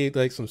 I need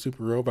like some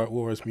Super Robot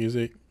Wars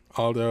music,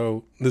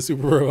 although the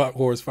Super Robot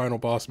Wars final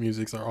boss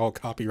musics are all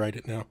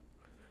copyrighted now.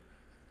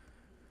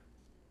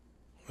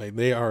 Like,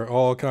 they are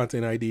all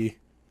Content ID.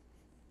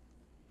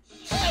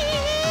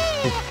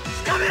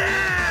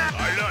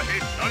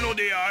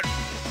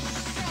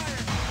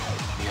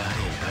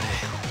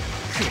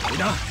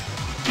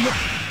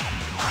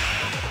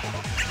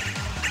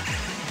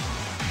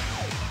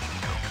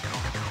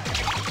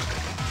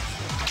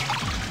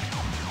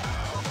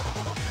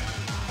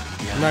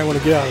 You might want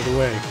to get out of the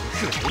way.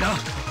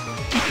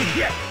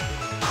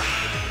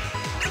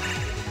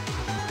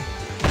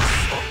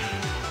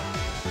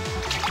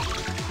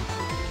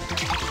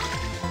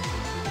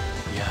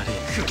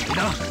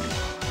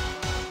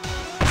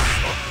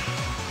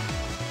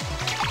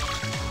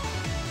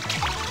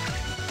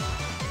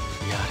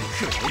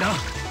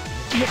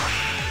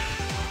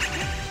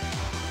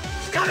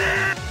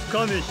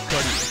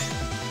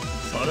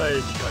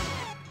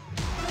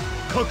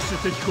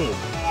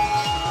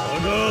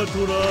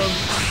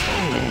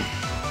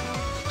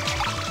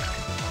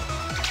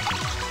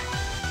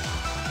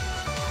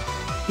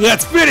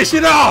 Let's finish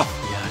it off!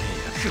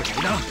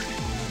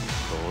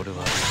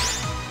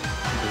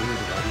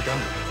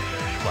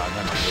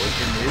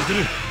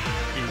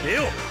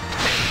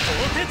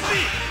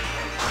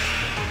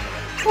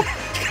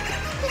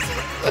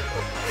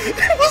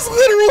 It was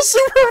literal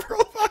Super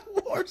Robot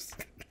Wars.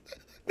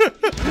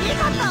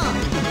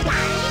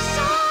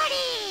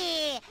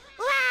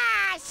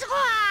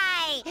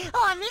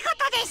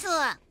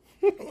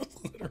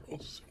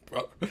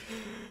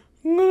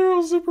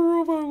 Literal Super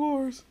Robot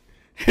Wars.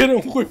 Hit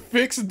him with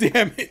fixed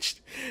damage.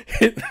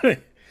 Hit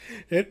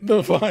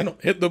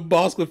the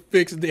boss with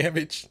fixed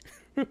damage.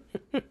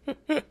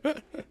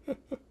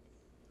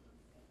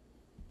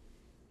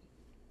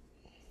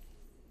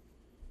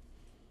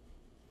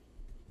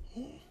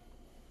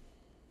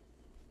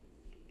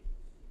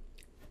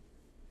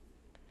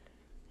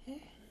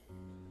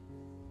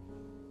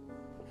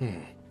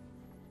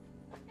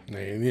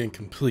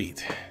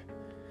 Incomplete.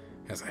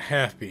 As a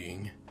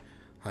half-being,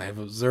 I have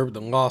observed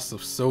the loss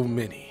of so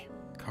many,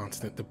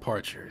 constant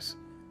departures,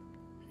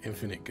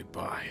 infinite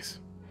goodbyes.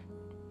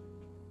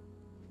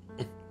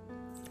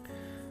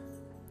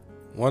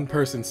 One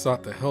person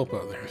sought to help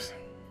others.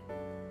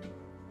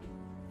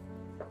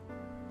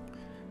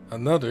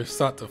 Another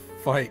sought to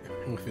fight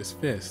with his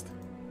fist.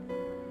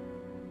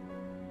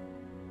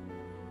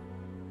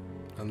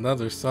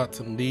 Another sought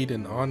to lead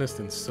an honest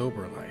and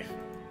sober life.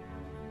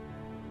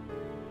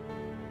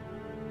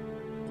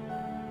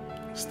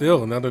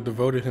 Still, another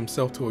devoted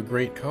himself to a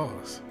great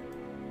cause.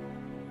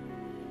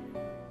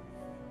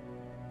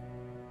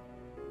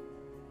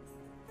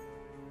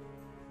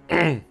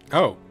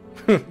 Oh,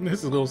 this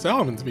is little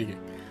Salomon speaking.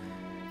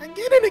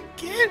 Again and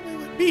again we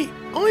would meet,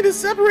 only to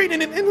separate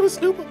in an endless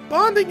loop of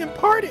bonding and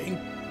parting.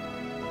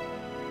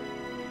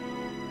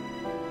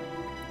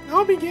 It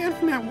all began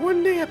from that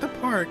one day at the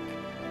park,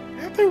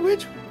 after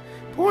which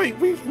point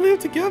we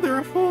lived together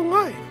a full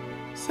life.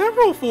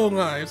 Several full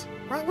lives,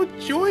 wrought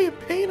with joy and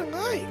pain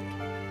alike.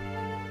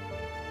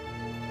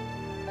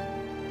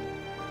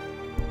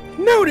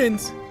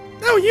 Nodens!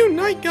 Oh, you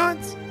night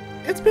gods!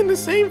 It's been the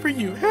same for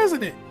you,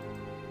 hasn't it?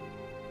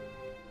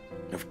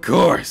 Of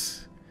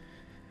course!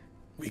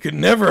 We could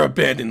never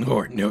abandon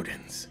Lord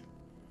Nodens.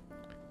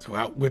 To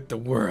outwit the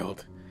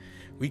world,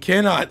 we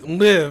cannot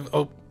live.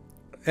 Oh,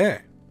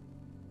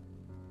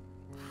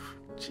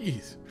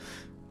 jeez.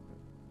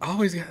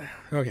 Always got.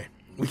 Okay.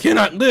 We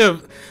cannot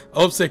live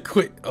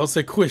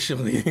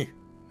obsequiously.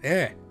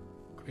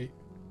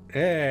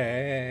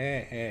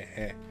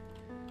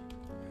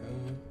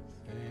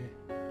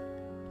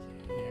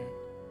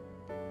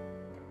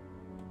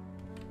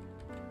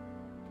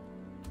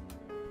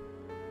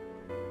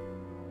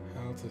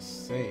 To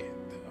say it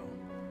though.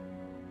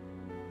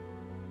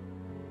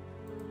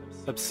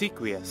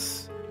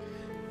 Obsequious.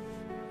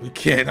 We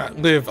cannot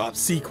live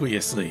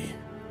obsequiously.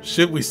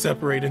 Should we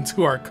separate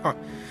into our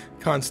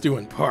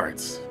constituent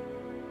parts,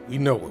 we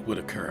know what would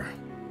occur.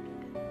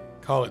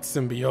 Call it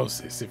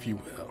symbiosis, if you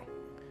will.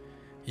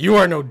 You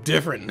are no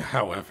different,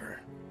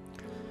 however.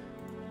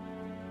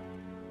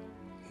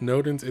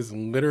 Nodens is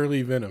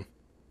literally venom.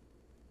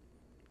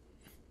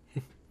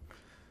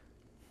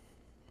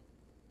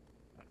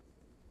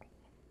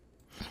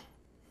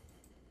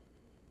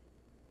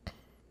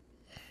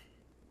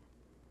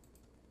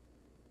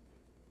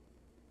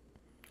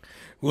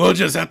 We'll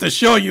just have to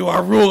show you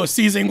our rule of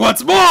seizing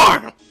once more!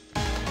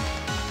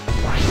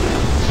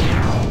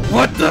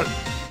 What the?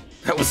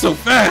 That was so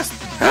fast!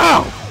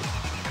 How?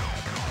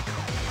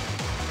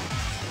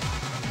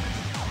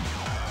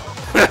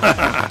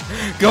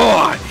 Go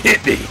on!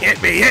 Hit me!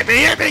 Hit me! Hit me!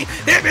 Hit me!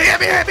 Hit me! Hit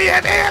me! Hit me!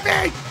 Hit me! Hit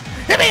me!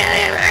 Hit me!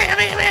 Hit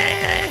me! Hit me!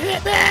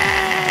 Hit me!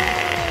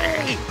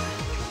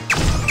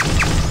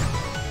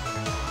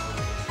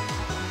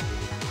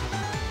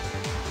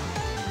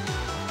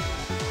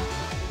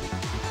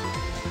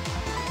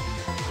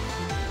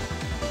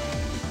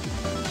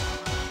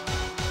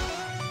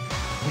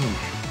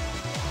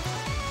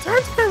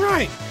 Turn to the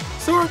right,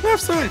 so our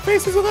left side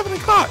faces 11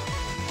 o'clock.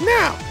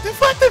 Now,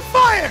 deflected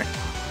fire!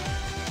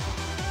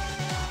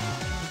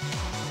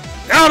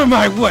 Out of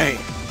my way!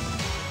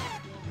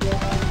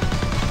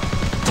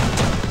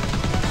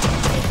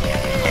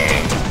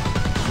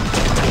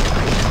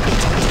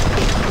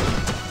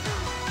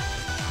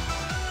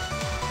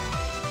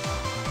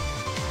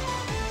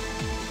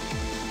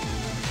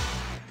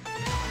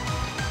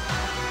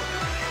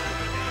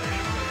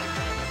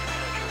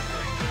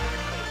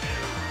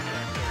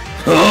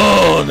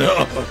 Oh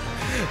no!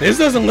 This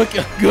doesn't look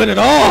good at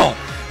all!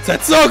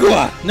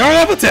 Satsugwa!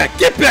 Narlevatech,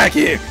 get back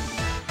here!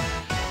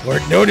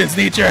 Lord Nodens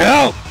needs your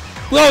help!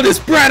 Blow this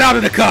brat out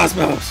of the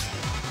cosmos!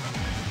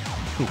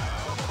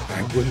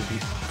 I wouldn't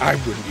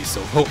be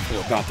so hopeful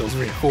about those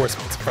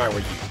reinforcements if I were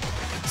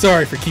you.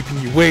 Sorry for keeping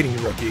you waiting,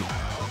 rookie.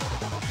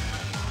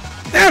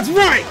 That's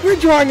right! We're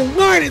drawing a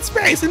line in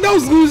space and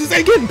those losers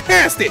ain't getting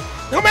past it!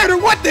 No matter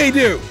what they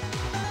do!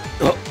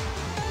 Oh.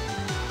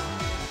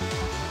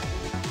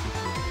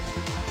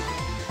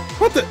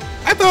 What the?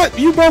 I thought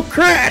you both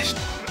crashed!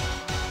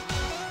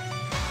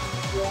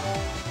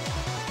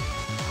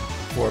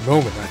 For a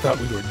moment, I thought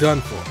we were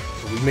done for,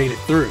 but we made it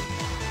through.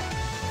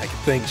 I can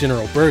thank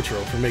General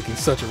Bertro for making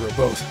such a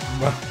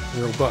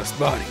robust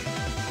body.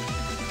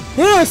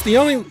 Plus, the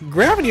only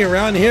gravity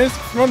around here is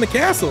from the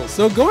castle,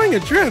 so going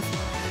adrift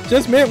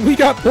just meant we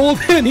got pulled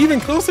in even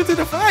closer to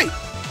the fight.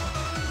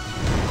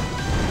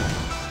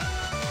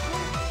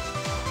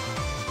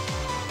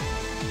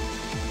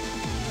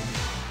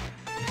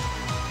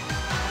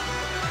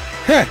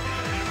 Heh,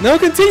 no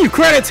continued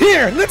credits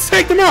here. Let's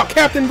take them out,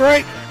 Captain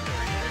Bright.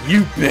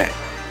 You bet.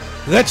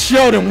 Let's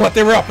show them what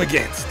they're up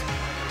against.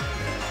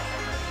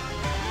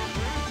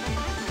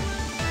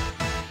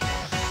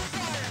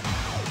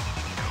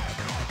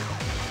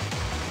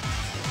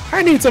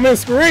 I need some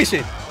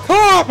inspiration. Call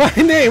out my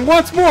name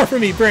once more for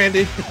me,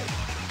 Brandon.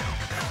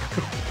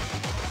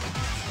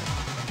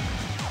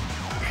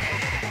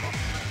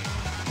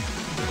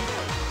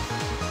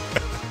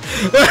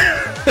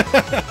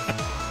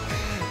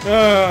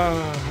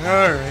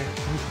 Alright.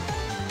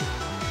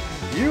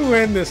 You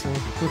win this one.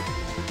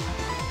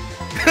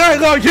 I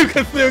love you,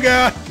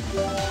 Cthulhu!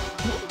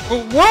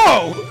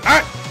 Whoa!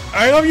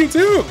 I love you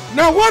too!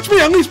 Now watch me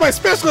unleash my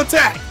special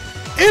attack!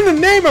 In the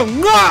name of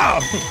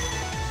love!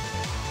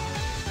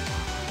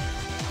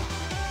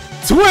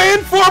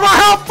 Twin former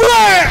health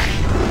flare!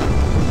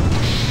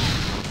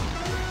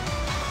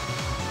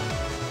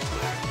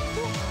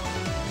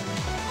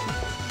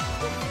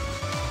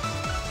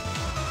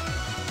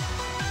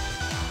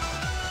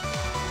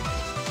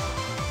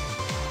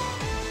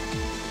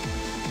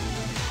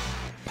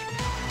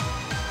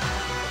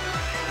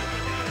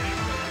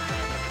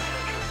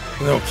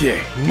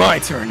 Okay, my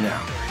turn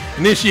now.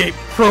 Initiate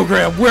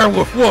program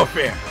Werewolf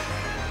Warfare.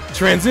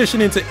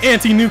 Transition into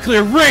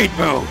anti-nuclear raid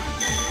mode.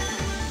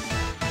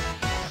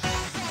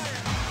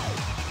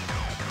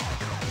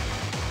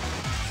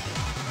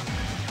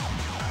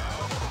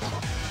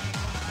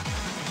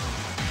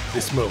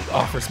 This mode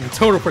offers me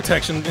total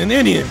protection in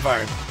any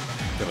environment,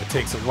 though it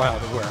takes a while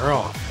to wear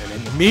off. And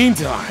in the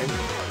meantime...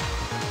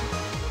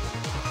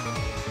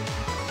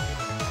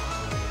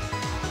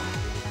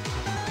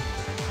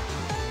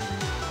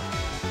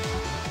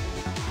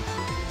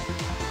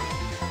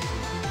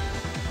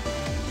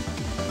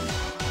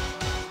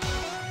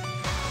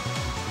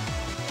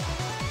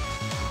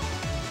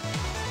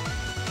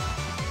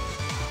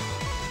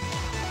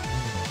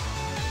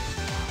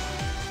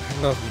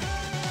 I love you,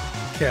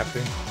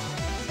 Captain.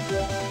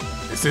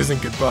 This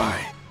isn't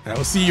goodbye. I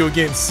will see you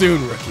again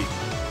soon, rookie.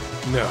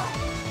 No,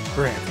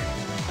 Brandon.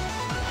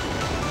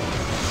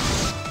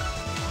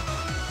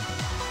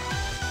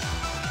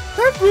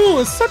 That rule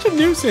is such a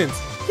nuisance.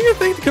 You can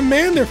thank the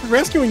commander for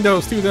rescuing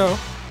those two, though.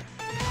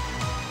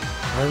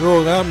 My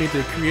rule allowed me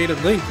to create a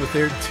link with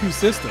their two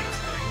systems,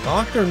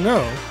 locked or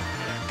no,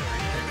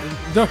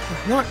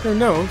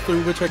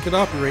 through which I could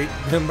operate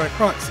them by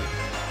proxy.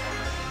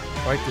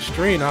 Quite the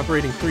strain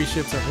operating 3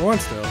 ships at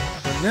once, though,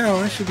 but now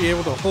I should be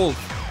able to hold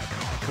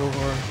for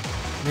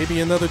maybe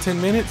another 10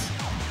 minutes.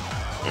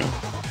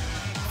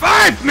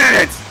 5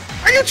 minutes?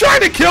 Are you trying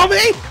to kill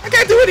me? I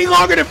can't do any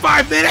longer than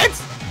 5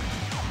 minutes!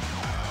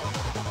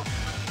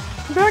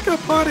 The backup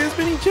pod has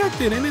been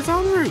ejected and is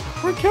en route.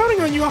 We're counting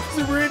on you,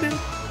 Officer Brandon.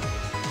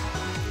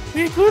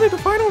 We included the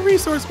final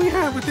resource we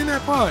have within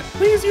that pod.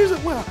 Please use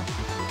it well.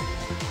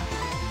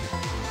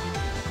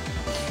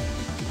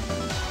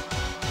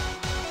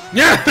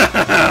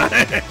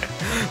 Yeah.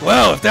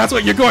 Well, if that's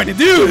what you're going to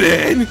do,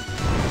 then. Is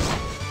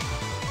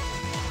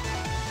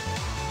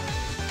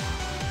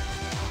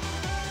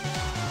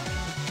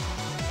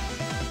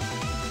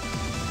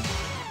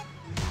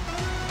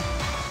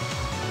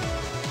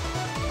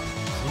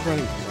he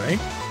running away?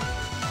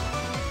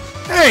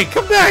 Hey,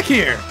 come back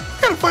here!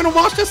 We gotta find a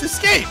Wash just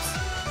escapes!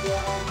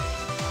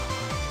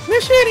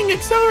 Initiating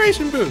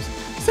acceleration boost.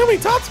 Assuming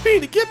top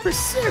speed to get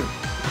pursuit.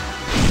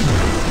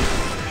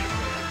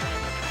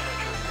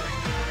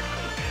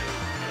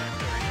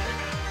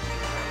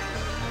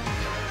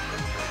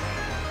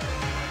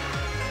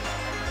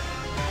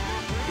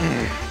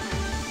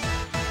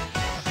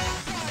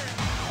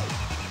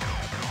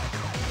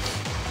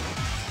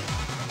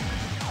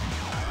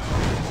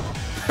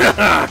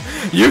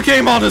 You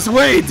came all this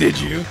way, did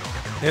you?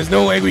 There's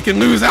no way we can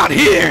lose out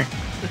here.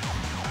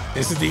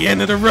 This is the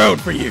end of the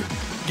road for you.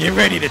 Get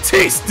ready to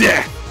taste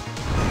death.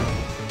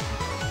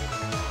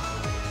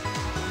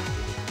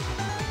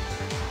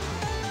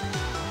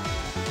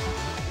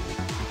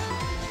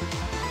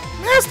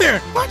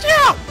 Master, watch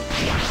out!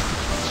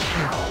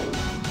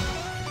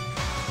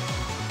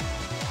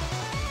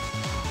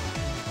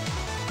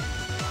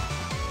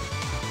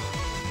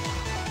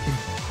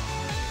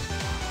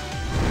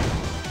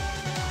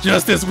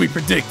 Just as we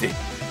predicted.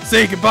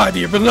 Say goodbye to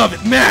your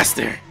beloved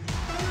master.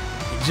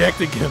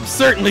 Ejecting him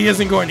certainly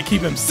isn't going to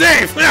keep him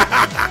safe.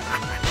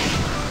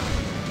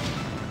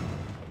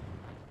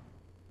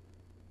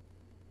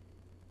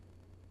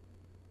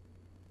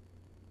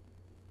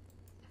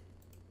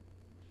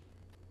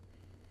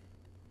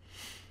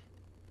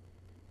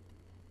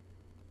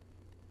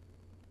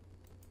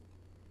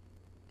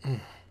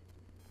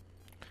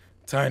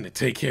 Time to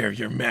take care of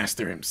your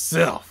master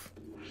himself.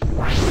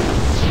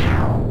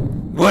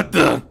 What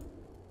the?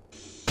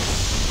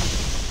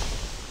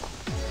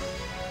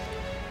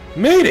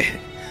 Made it!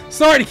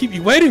 Sorry to keep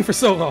you waiting for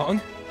so long.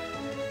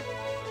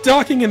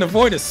 Docking in a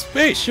void of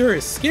space sure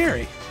is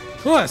scary.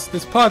 Plus,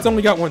 this pod's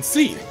only got one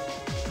seat.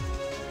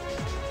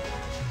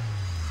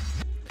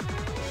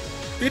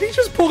 Did he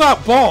just pull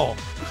out ball?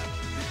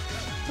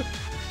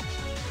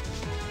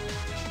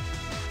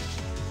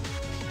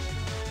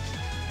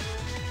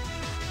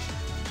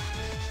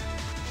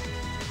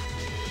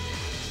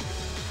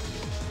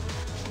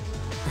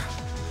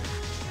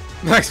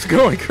 Nice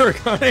going, Kirk,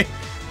 honey.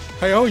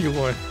 I owe you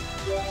one.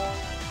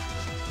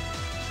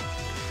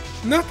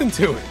 Nothing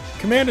to it.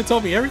 Commander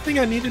told me everything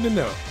I needed to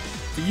know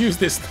to use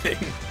this thing.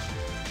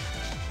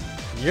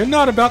 You're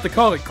not about to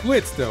call it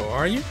quits, though,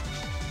 are you?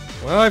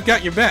 Well, I've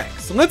got your back,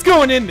 so let's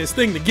go and end this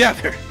thing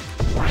together.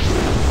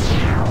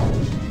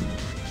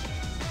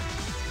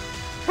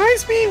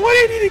 High-speed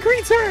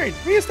 180-degree turn!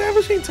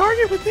 Re-establishing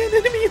target within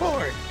enemy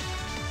horde!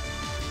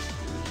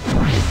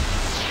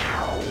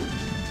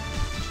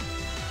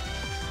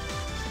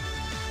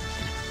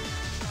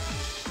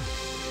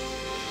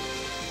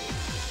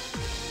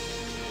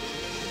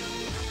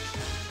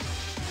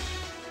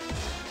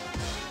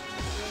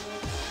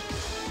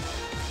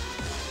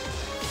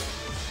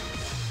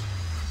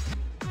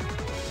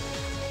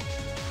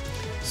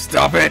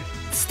 Stop it!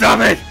 Stop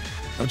it!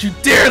 Don't you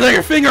dare lay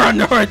your finger on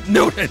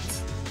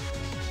Nodens!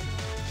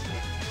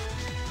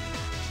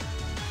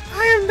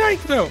 I am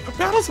Nightglows, a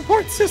battle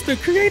support system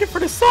created for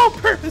the sole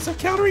purpose of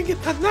countering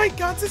a Night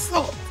God's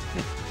assault.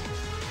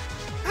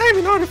 I am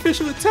an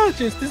artificial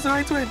intelligence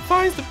designed to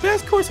advise the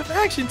best course of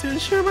action to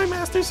ensure my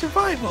master's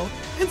survival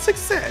and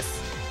success.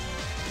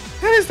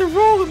 That is the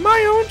role of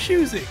my own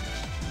choosing.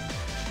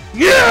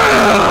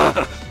 Yeah!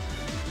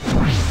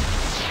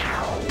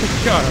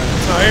 God,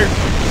 I'm tired.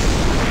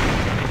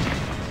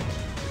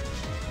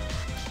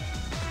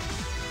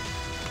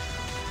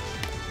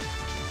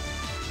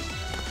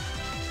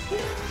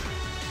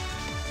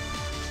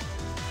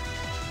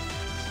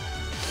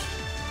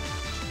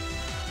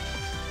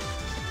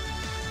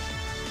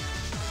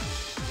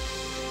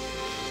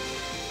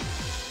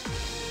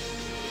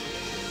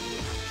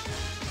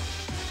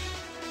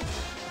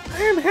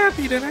 I am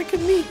happy that I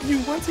could meet you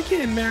once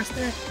again,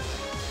 Master.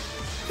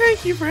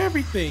 Thank you for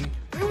everything.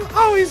 I will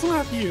always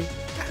love you.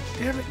 God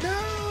damn it,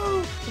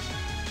 no!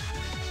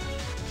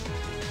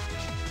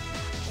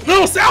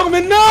 No,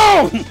 Salomon,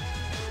 no!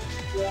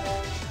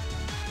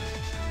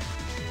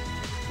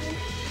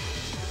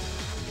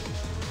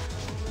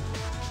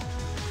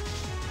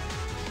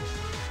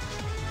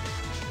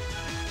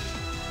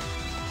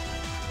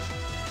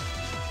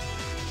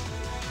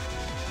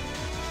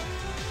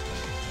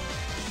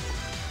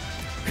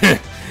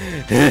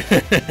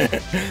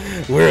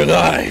 We're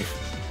alive.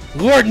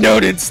 Lord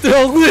Nodens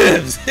still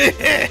lives.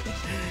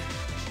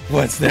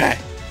 What's that?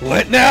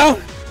 What now?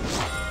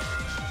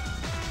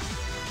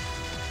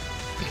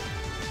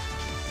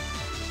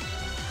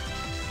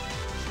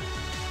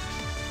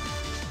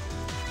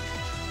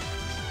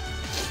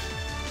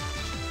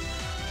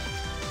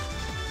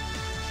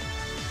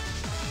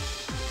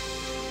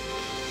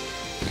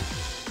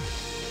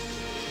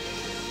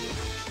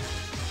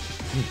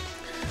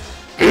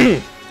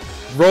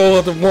 Roll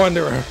of the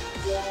Wanderer.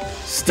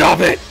 Stop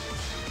it!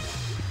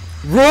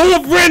 Roll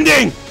of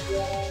Rending!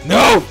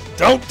 No!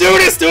 Don't do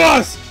this to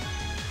us!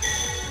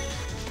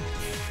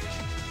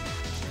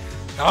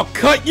 I'll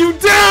cut you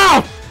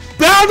down!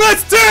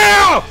 Boundless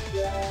tail!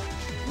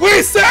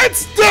 We said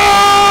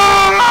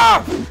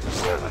stop!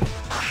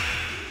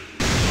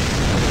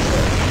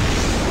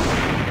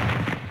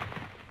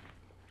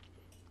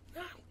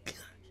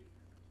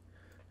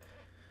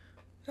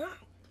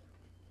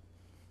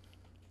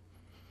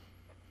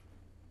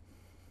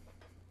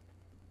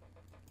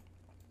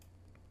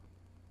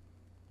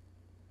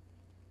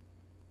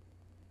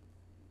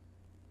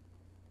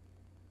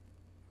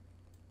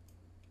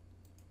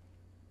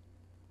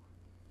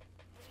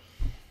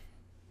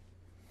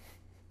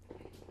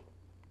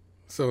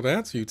 So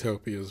that's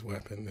Utopia's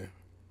weapon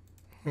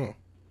then. Huh.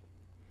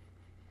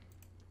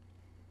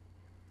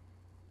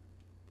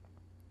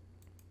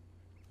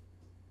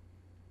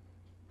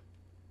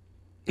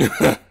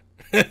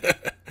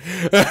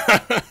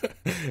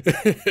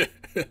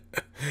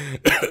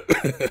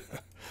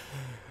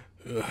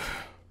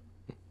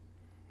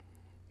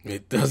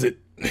 It doesn't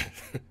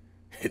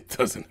it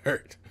doesn't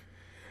hurt.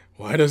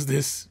 Why does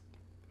this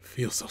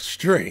feel so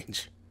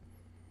strange?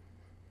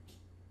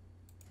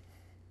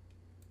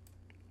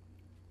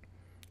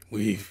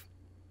 We've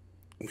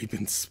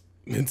been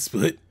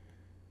split.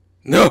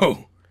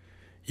 No,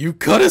 you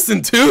cut us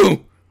in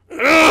two.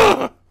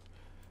 Ugh!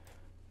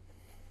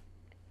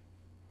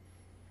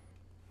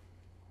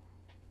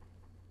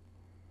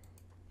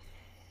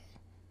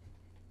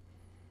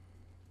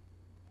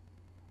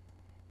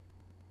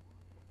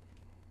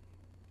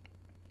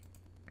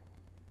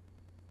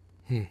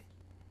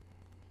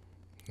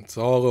 It's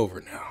all over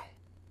now.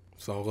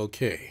 It's all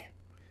okay.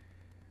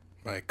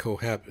 My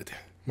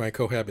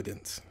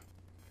cohabitants.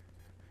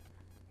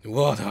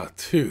 Wada,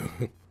 too,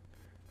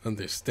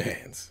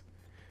 understands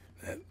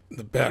that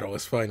the battle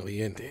has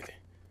finally ended,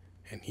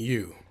 and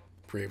you,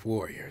 brave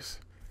warriors,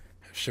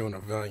 have shown a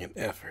valiant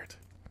effort.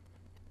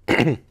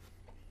 You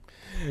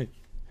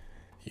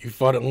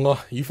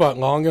fought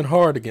long and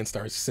hard against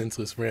our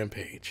senseless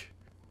rampage.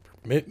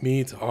 Permit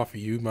me to offer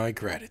you my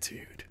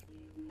gratitude.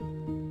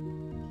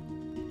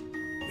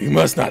 We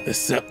must not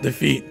accept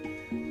defeat.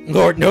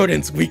 Lord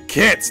Nodens, we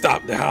can't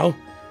stop now.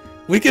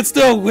 We can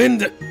still win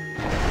the...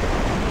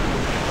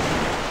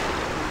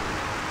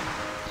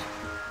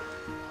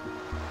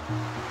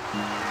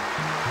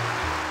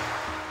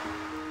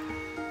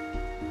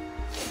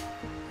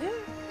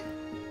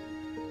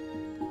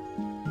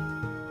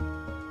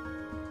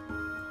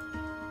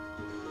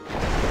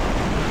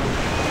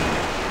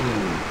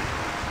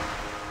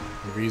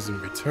 Reason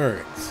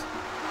returns.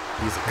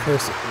 These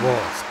accursed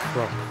walls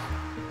crumble.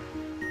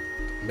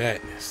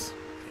 Madness,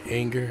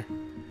 anger,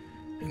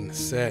 and the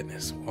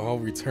sadness will all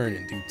return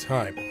in due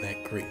time to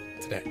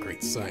that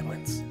great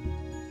silence.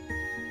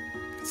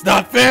 It's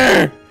not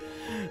fair!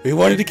 We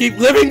wanted to keep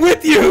living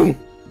with you!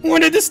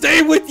 Wanted to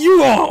stay with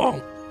you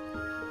all!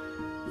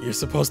 You're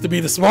supposed to be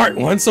the smart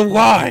one, so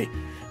why?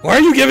 Why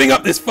are you giving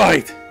up this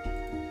fight?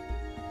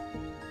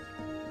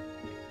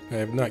 I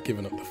have not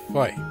given up the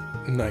fight,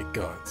 Night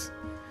Gods.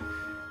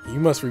 You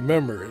must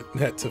remember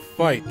that to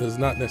fight does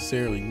not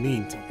necessarily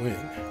mean to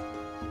win.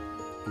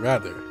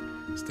 Rather,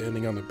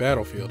 standing on the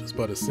battlefield is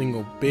but a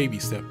single baby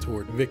step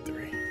toward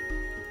victory.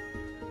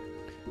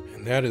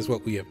 And that is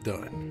what we have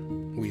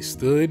done. We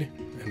stood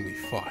and we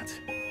fought.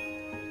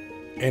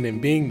 And in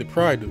being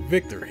deprived of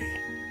victory,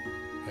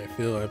 I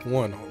feel I've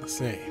won all the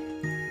same.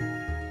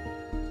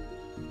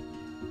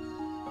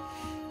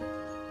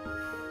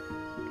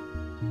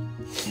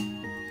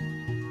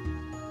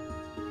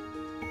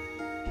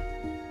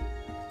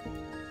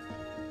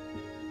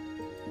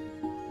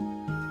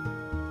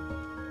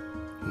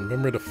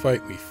 Remember the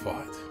fight we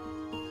fought.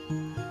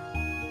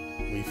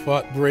 We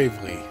fought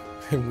bravely,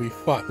 and we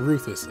fought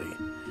ruthlessly,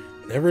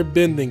 never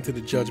bending to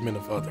the judgment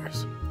of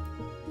others.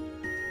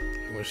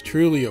 It was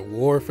truly a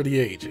war for the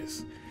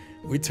ages.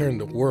 We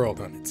turned the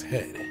world on its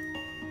head.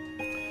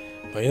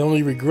 My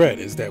only regret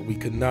is that we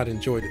could not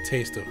enjoy the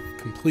taste of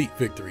complete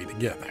victory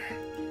together.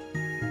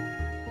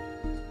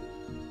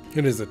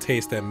 It is a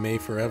taste that may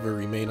forever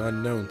remain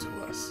unknown to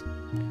us.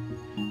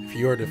 If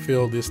you are to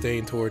feel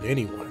disdain toward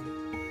anyone,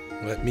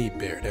 let me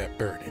bear that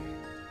burden.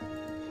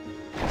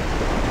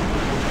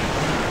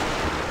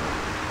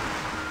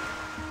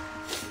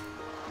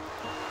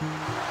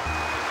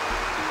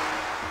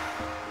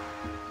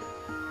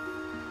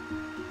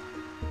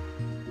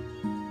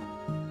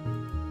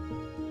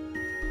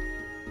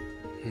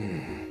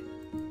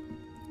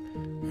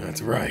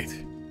 That's right.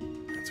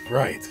 That's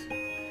right.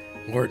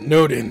 Lord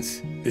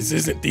Nodens, this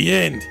isn't the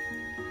end.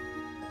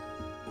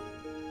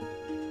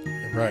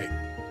 You're right.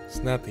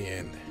 It's not the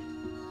end.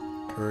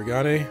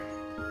 Kurogane,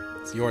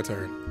 it's your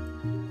turn.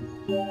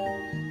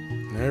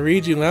 And I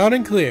read you loud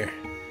and clear.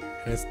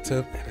 And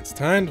it's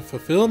time to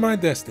fulfill my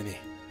destiny.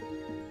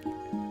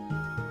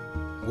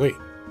 Wait,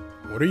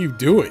 what are you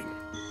doing?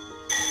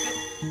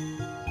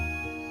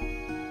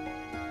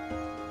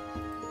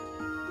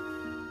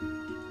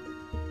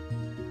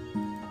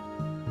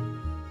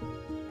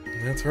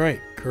 That's right.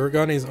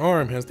 Kurogane's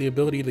arm has the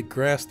ability to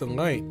grasp the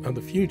light of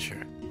the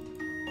future.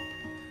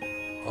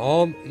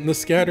 All the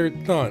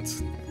scattered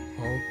thoughts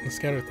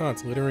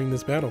littering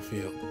this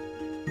battlefield,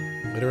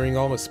 littering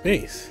all the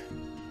space,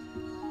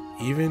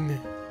 even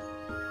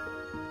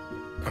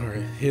are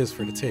his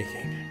for the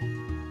taking.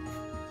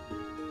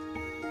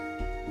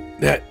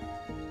 That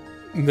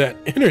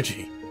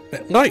energy,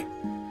 that light,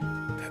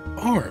 that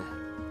arm,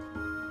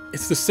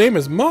 it's the same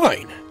as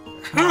mine.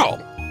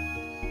 How?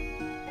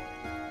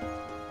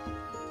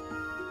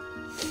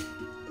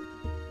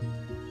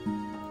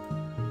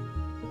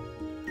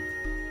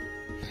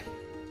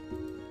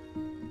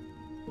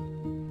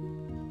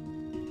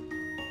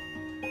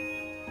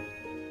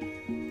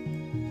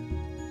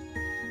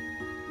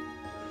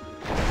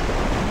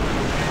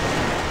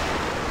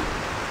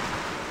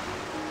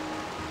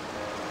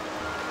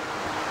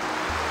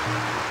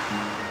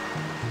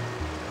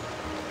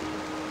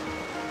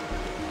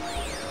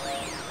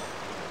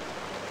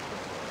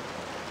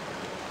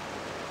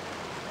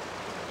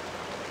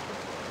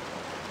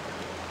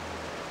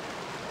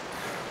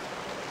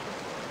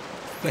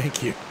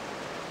 Thank you.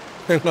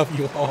 I love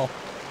you all.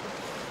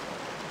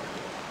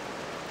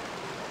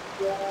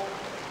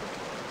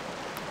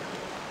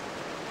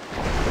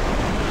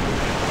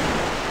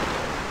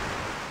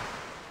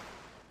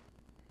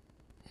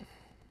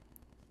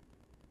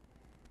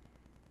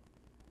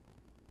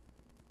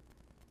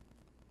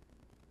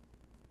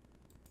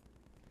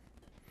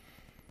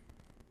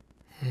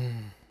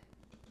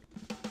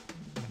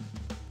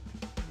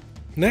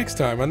 Next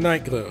time on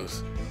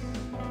Nightglows.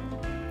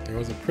 There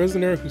was a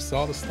prisoner who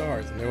saw the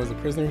stars, and there was a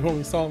prisoner who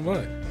only saw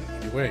mud.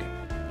 Either way,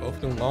 both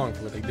of them longed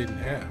for what they didn't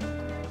have.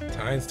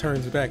 Time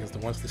turns back as the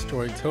once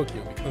destroyed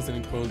Tokyo becomes an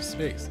enclosed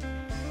space.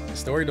 The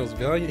story of those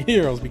valiant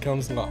heroes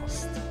becomes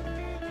lost.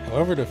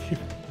 However,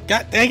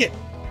 God dang it!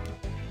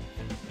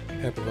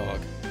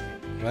 Epilogue.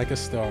 Like a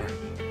star.